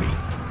Lee's army.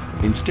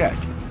 Instead,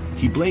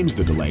 he blames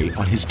the delay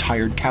on his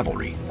tired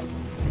cavalry.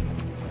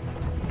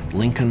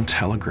 Lincoln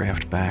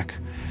telegraphed back,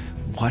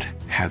 "What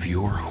have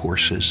your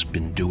horses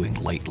been doing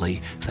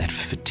lately that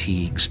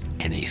fatigues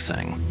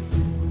anything?"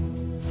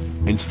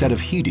 Instead of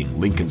heeding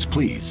Lincoln's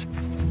pleas,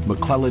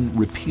 McClellan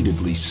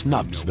repeatedly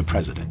snubs the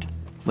president.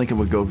 Lincoln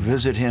would go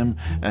visit him,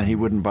 and he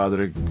wouldn't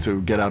bother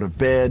to get out of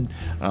bed.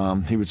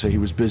 He would say he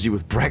was busy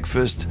with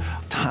breakfast.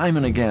 Time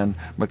and again,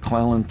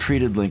 McClellan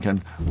treated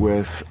Lincoln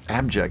with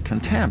abject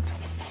contempt.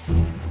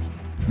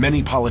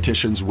 Many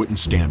politicians wouldn't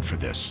stand for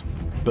this,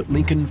 but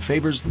Lincoln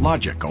favors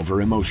logic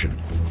over emotion.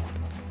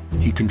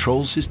 He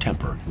controls his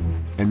temper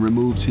and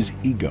removes his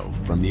ego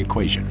from the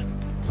equation.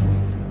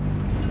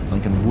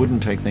 Lincoln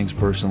wouldn't take things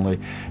personally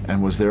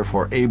and was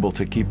therefore able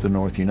to keep the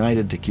North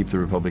united, to keep the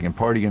Republican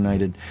Party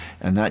united,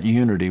 and that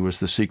unity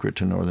was the secret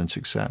to Northern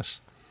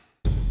success.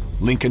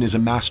 Lincoln is a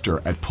master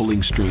at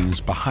pulling strings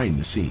behind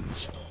the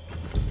scenes.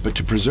 But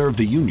to preserve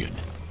the Union,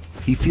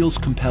 he feels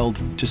compelled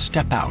to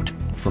step out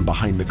from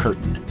behind the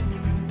curtain.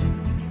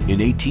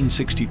 In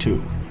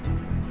 1862,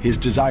 his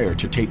desire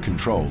to take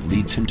control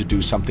leads him to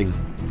do something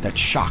that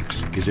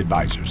shocks his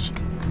advisors.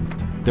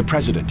 The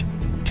president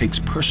takes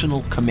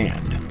personal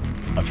command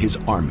of his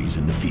armies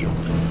in the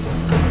field.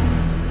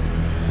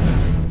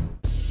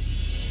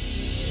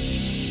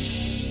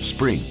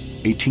 Spring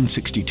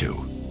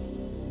 1862.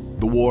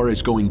 The war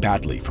is going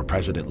badly for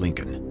President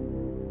Lincoln.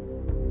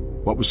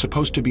 What was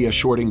supposed to be a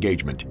short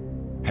engagement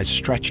has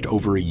stretched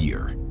over a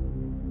year,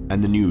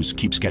 and the news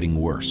keeps getting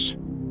worse.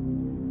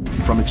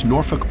 From its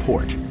Norfolk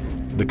port,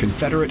 the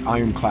Confederate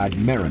ironclad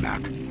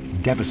Merrimack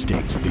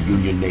devastates the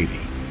Union Navy.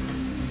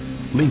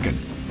 Lincoln,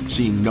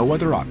 seeing no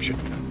other option,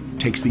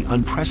 takes the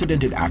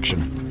unprecedented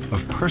action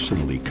of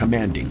personally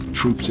commanding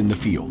troops in the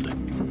field.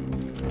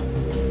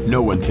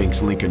 No one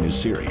thinks Lincoln is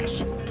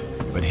serious,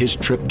 but his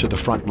trip to the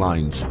front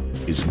lines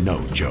is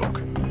no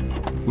joke.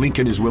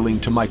 Lincoln is willing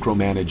to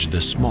micromanage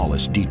the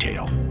smallest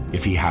detail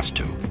if he has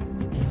to.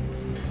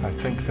 I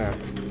think that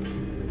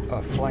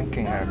a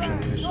flanking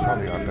action is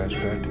probably our best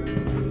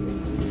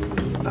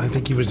bet. I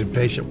think he was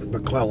impatient with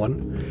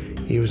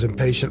McClellan. He was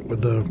impatient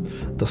with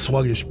the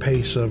sluggish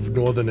pace of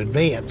Northern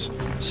advance.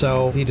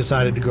 So he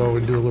decided to go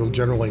and do a little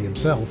generaling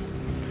himself,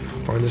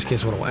 or in this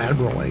case, a little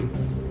admiraling.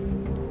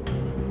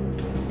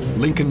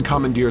 Lincoln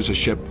commandeers a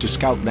ship to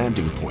scout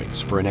landing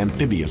points for an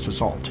amphibious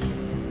assault.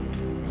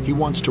 He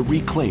wants to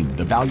reclaim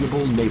the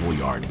valuable naval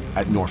yard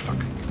at Norfolk.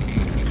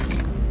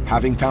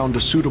 Having found a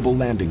suitable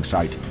landing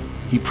site,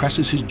 he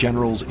presses his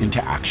generals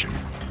into action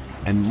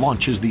and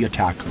launches the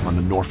attack on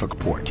the Norfolk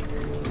port.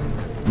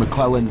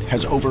 McClellan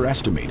has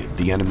overestimated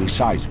the enemy's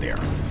size there.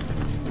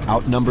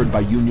 Outnumbered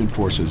by Union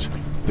forces,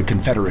 the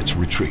Confederates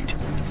retreat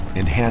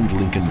and hand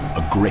Lincoln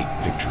a great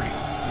victory.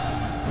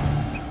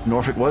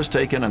 Norfolk was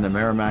taken and the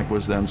Merrimack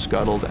was then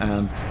scuttled,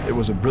 and it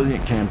was a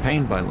brilliant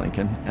campaign by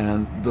Lincoln,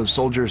 and the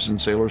soldiers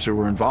and sailors who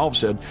were involved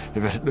said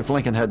if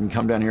Lincoln hadn't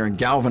come down here and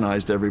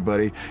galvanized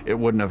everybody, it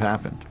wouldn't have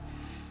happened.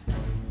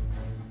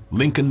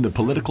 Lincoln, the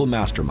political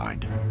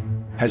mastermind,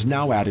 has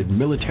now added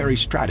military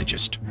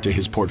strategist to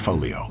his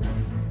portfolio.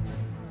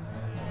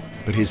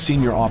 But his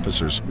senior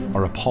officers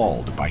are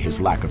appalled by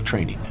his lack of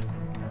training.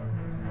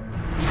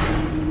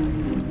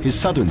 His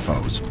Southern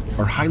foes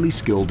are highly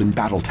skilled in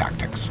battle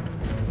tactics.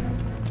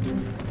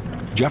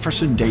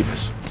 Jefferson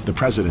Davis, the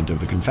president of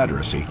the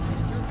Confederacy,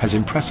 has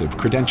impressive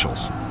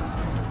credentials.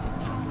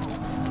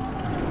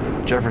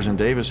 Jefferson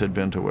Davis had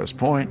been to West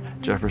Point.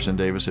 Jefferson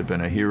Davis had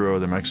been a hero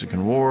of the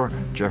Mexican War.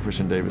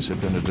 Jefferson Davis had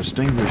been a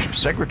distinguished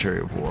Secretary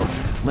of War.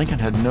 Lincoln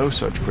had no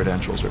such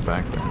credentials or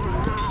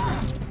background.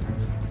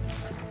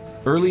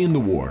 Early in the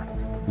war,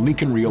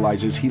 Lincoln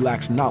realizes he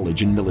lacks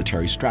knowledge in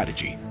military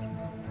strategy.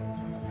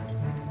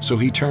 So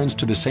he turns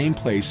to the same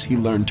place he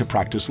learned to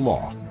practice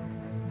law,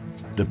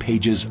 the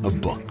pages of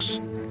books.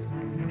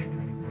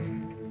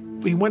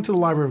 He went to the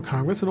Library of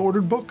Congress and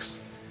ordered books.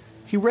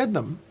 He read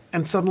them,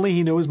 and suddenly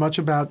he knew as much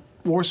about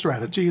war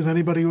strategy as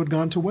anybody who had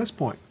gone to West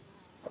Point.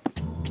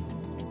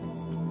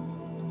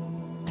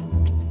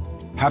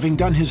 Having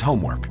done his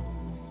homework,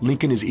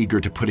 Lincoln is eager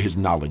to put his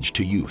knowledge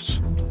to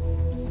use.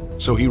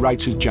 So he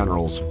writes his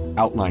generals,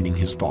 outlining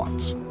his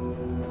thoughts.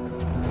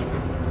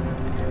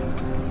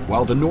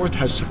 While the North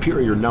has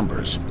superior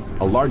numbers,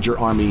 a larger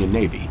army and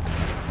navy,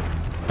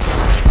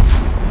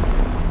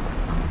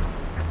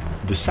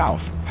 the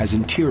South has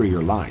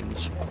interior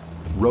lines,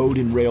 road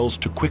and rails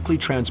to quickly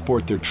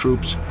transport their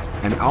troops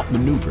and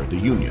outmaneuver the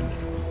Union.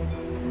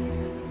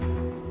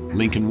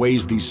 Lincoln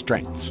weighs these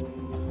strengths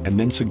and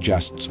then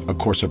suggests a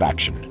course of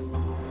action.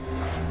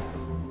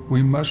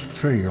 We must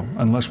fail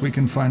unless we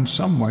can find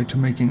some way to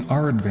making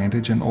our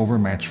advantage an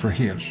overmatch for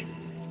his.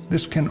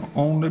 This can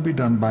only be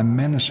done by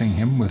menacing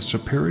him with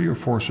superior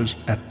forces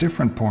at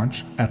different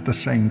points at the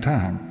same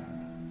time.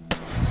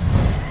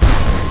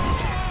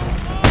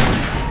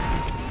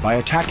 By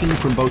attacking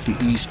from both the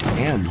east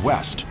and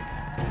west,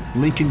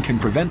 Lincoln can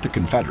prevent the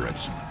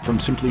Confederates from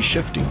simply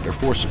shifting their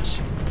forces.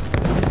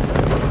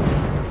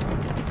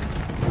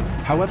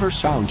 However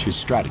sound his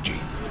strategy,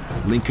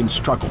 Lincoln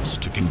struggles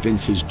to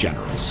convince his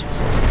generals.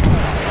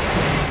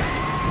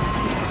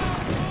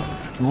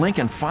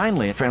 Lincoln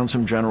finally found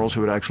some generals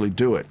who would actually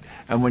do it.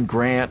 And when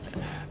Grant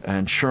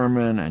and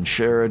Sherman and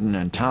Sheridan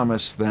and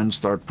Thomas then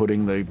start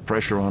putting the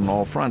pressure on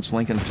all fronts,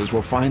 Lincoln says,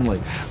 well,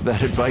 finally,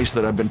 that advice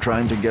that I've been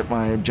trying to get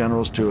my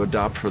generals to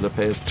adopt for the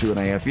past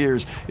 2.5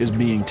 years is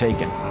being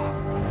taken.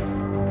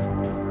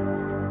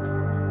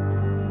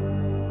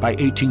 By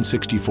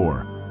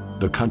 1864,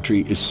 the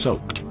country is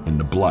soaked in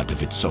the blood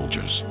of its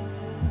soldiers,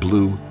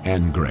 blue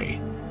and gray.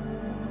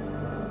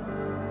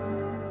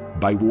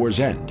 By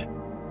war's end,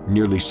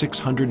 nearly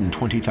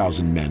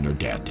 620,000 men are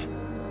dead.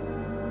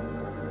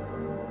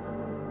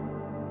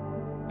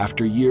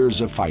 After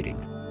years of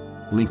fighting,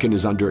 Lincoln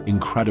is under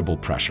incredible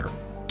pressure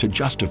to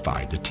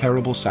justify the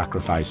terrible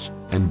sacrifice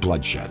and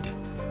bloodshed.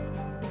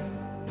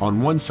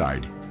 On one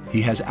side,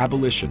 he has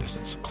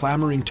abolitionists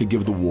clamoring to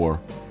give the war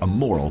a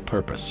moral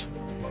purpose.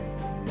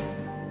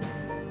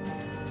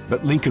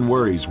 But Lincoln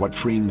worries what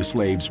freeing the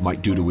slaves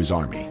might do to his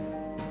army.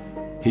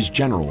 His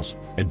generals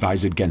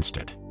advise against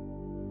it.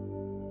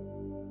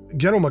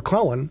 General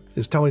McClellan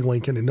is telling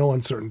Lincoln in no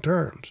uncertain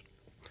terms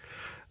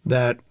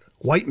that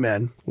white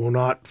men will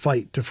not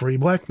fight to free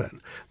black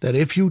men, that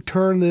if you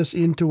turn this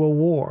into a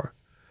war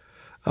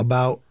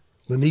about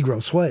the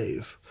Negro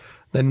slave,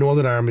 then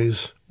Northern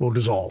armies will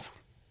dissolve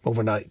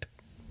overnight.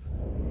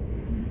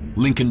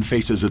 Lincoln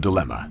faces a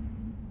dilemma.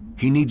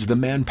 He needs the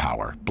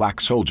manpower black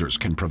soldiers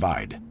can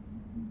provide,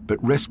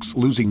 but risks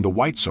losing the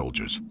white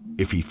soldiers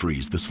if he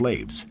frees the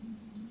slaves.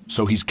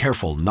 So he's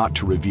careful not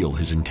to reveal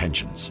his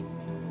intentions.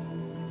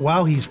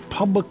 While he's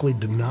publicly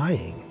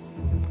denying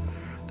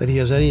that he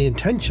has any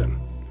intention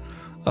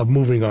of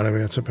moving on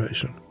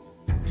emancipation,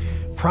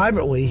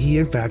 privately he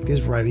in fact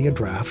is writing a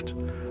draft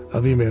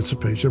of the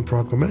Emancipation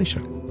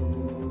Proclamation.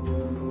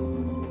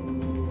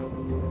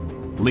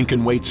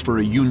 Lincoln waits for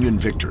a Union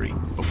victory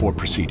before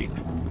proceeding.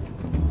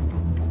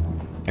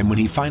 And when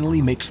he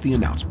finally makes the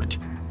announcement,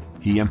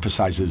 he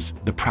emphasizes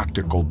the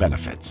practical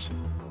benefits.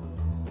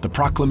 The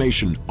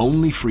proclamation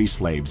only frees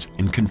slaves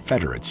in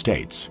Confederate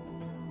states.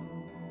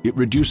 It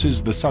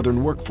reduces the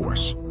Southern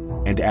workforce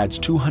and adds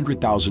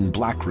 200,000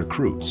 black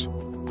recruits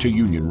to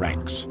Union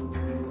ranks.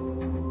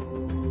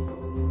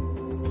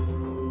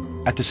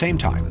 At the same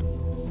time,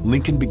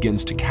 Lincoln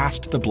begins to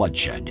cast the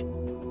bloodshed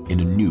in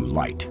a new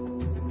light.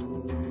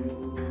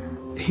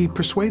 He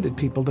persuaded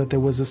people that there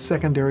was a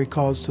secondary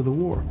cause to the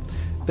war,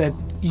 that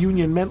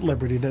Union meant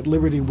liberty, that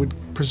liberty would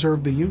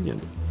preserve the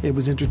Union. It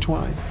was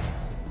intertwined.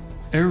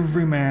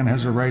 Every man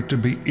has a right to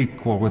be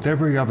equal with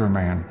every other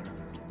man.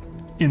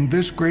 In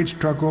this great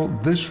struggle,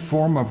 this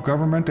form of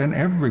government and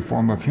every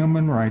form of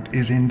human right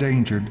is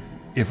endangered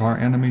if our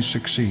enemies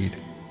succeed.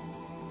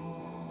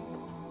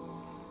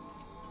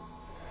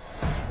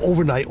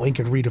 Overnight,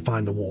 Lincoln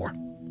redefined the war.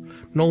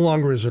 No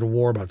longer is it a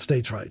war about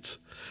states' rights.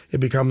 It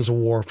becomes a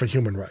war for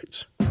human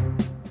rights.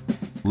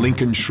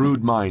 Lincoln's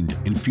shrewd mind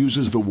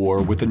infuses the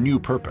war with a new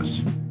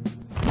purpose.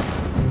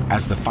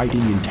 As the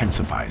fighting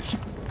intensifies,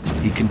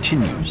 he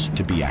continues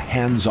to be a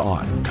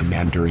hands-on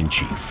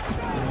commander-in-chief.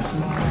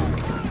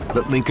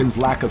 But Lincoln's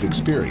lack of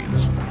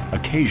experience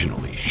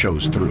occasionally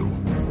shows through.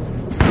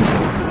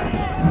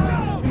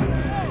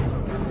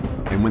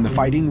 And when the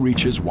fighting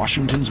reaches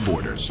Washington's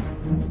borders,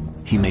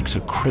 he makes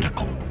a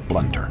critical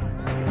blunder.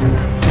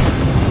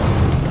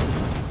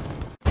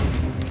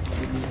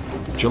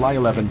 July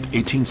 11,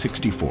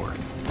 1864.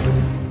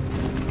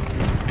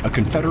 A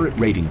Confederate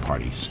raiding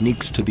party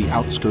sneaks to the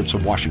outskirts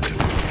of Washington.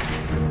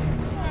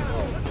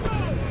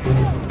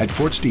 At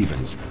Fort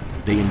Stevens,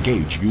 they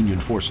engage Union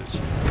forces.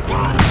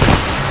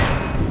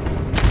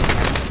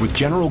 With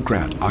General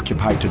Grant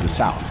occupied to the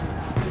south,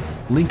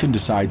 Lincoln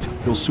decides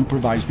he'll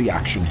supervise the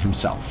action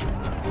himself.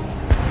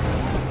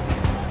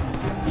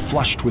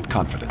 Flushed with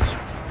confidence,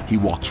 he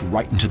walks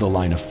right into the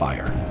line of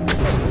fire.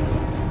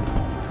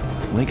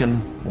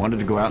 Lincoln wanted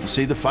to go out and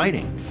see the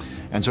fighting.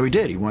 And so he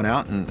did. He went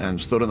out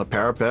and stood on the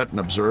parapet and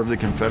observed the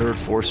Confederate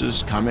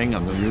forces coming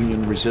and the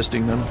Union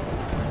resisting them.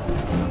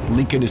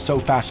 Lincoln is so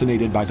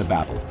fascinated by the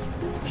battle,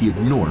 he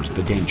ignores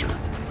the danger.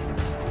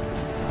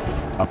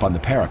 Up on the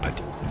parapet,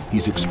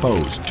 he's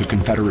exposed to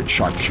Confederate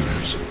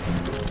sharpshooters.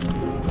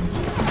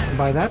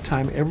 By that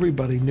time,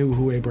 everybody knew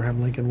who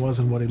Abraham Lincoln was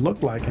and what he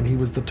looked like, and he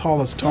was the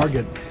tallest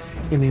target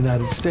in the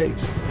United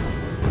States.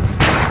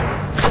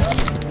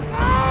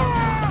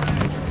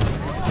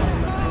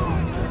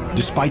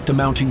 Despite the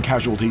mounting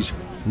casualties,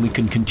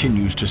 Lincoln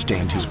continues to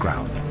stand his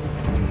ground.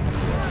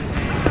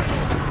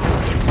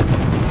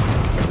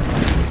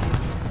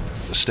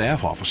 The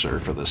staff officer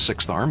for the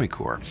 6th Army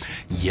Corps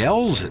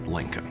yells at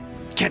Lincoln,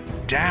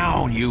 "Get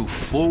down, you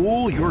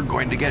fool! You're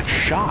going to get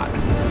shot."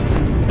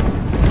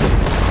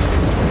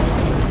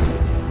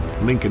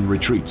 Lincoln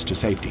retreats to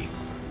safety,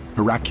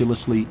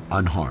 miraculously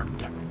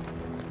unharmed.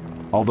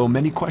 Although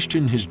many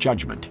question his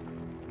judgment,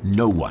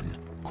 no one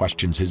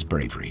questions his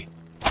bravery.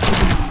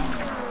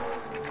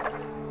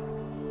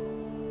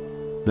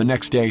 The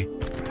next day,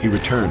 he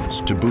returns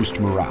to boost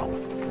morale.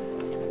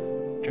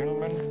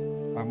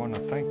 Gentlemen, I want to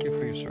thank you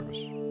for your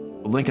service.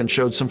 Lincoln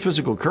showed some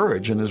physical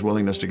courage in his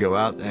willingness to go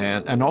out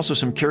and also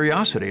some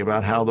curiosity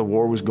about how the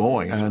war was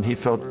going. And he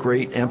felt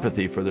great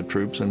empathy for the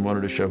troops and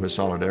wanted to show his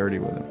solidarity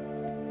with them.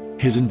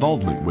 His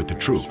involvement with the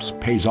troops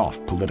pays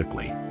off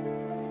politically.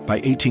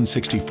 By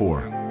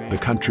 1864, the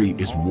country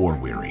is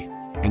war-weary,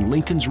 and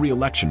Lincoln's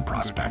re-election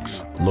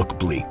prospects look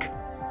bleak.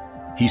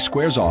 He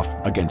squares off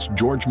against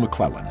George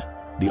McClellan,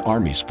 the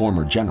Army's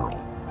former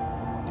general.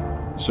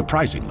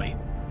 Surprisingly,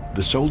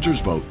 the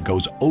soldiers' vote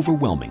goes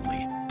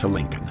overwhelmingly to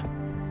Lincoln.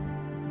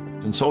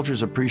 And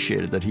soldiers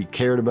appreciated that he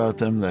cared about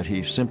them, that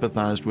he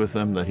sympathized with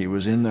them, that he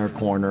was in their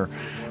corner.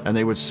 And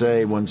they would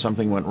say when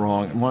something went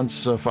wrong,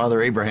 once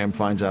Father Abraham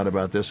finds out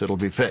about this, it'll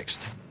be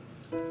fixed.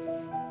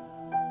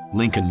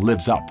 Lincoln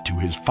lives up to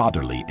his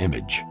fatherly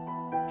image.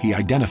 He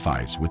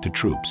identifies with the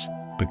troops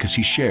because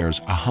he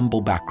shares a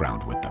humble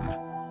background with them.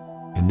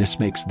 And this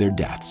makes their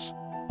deaths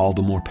all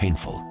the more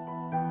painful.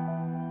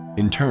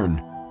 In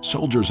turn,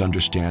 soldiers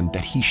understand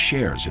that he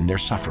shares in their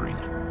suffering.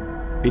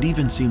 It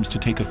even seems to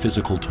take a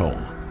physical toll.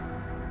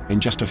 In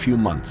just a few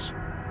months,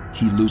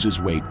 he loses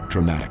weight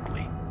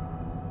dramatically.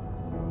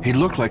 He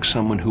looked like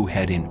someone who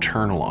had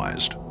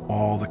internalized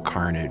all the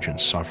carnage and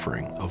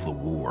suffering of the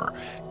war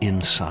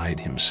inside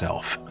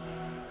himself.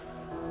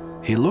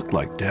 He looked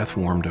like death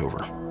warmed over.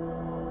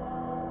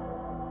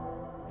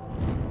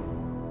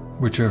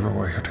 Whichever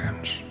way it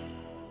ends,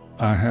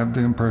 I have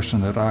the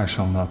impression that I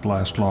shall not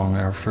last long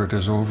after it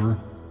is over.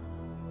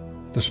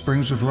 The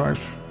springs of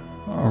life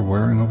are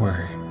wearing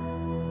away.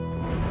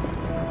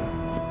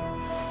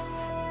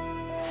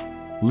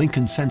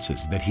 Lincoln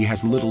senses that he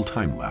has little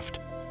time left,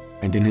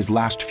 and in his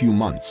last few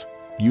months,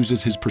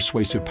 uses his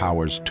persuasive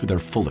powers to their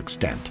full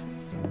extent.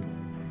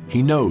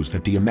 He knows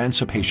that the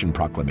Emancipation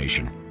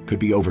Proclamation could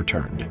be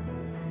overturned,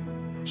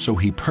 so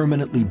he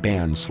permanently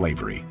bans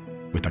slavery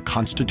with a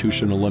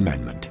constitutional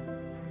amendment.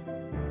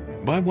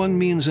 By one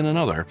means and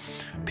another,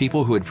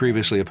 people who had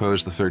previously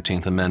opposed the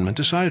 13th Amendment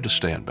decided to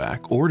stand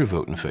back or to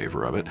vote in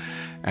favor of it,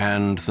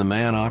 and the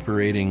man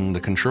operating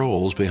the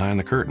controls behind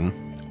the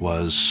curtain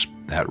was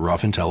that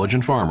rough,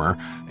 intelligent farmer,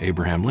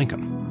 Abraham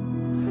Lincoln.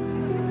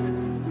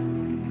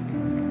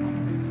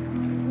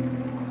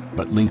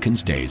 But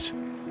Lincoln's days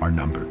are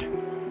numbered.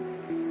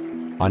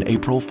 On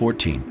April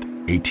 14,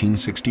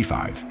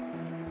 1865,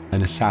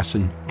 an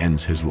assassin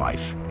ends his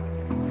life.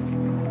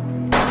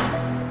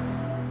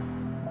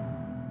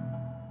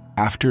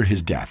 After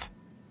his death,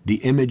 the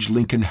image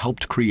Lincoln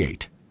helped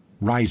create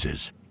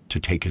rises to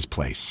take his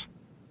place.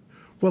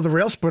 Well, the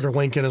rail splitter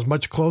Lincoln is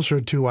much closer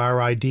to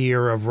our idea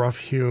of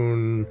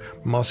rough-hewn,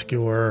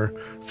 muscular,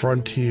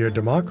 frontier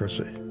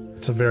democracy.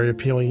 It's a very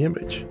appealing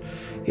image.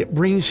 It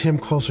brings him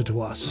closer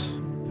to us.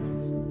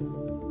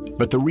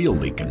 But the real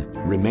Lincoln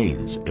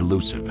remains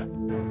elusive,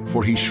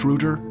 for he's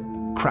shrewder,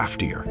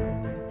 craftier,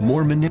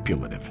 more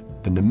manipulative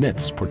than the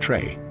myths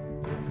portray.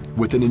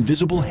 With an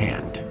invisible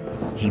hand,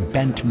 he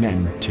bent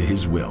men to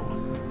his will,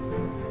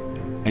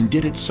 and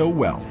did it so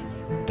well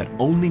that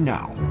only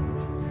now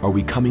are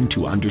we coming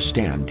to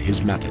understand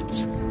his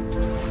methods.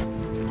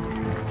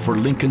 For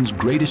Lincoln's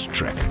greatest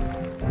trick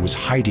was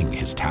hiding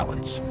his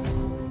talents,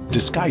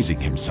 disguising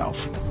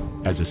himself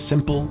as a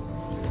simple,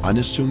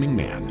 unassuming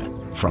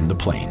man from the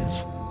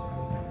plains.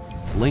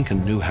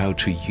 Lincoln knew how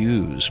to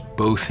use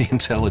both the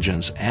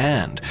intelligence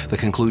and the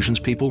conclusions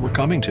people were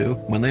coming to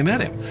when they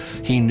met him.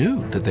 He knew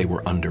that they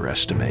were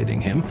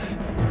underestimating him,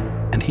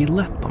 and he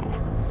let them.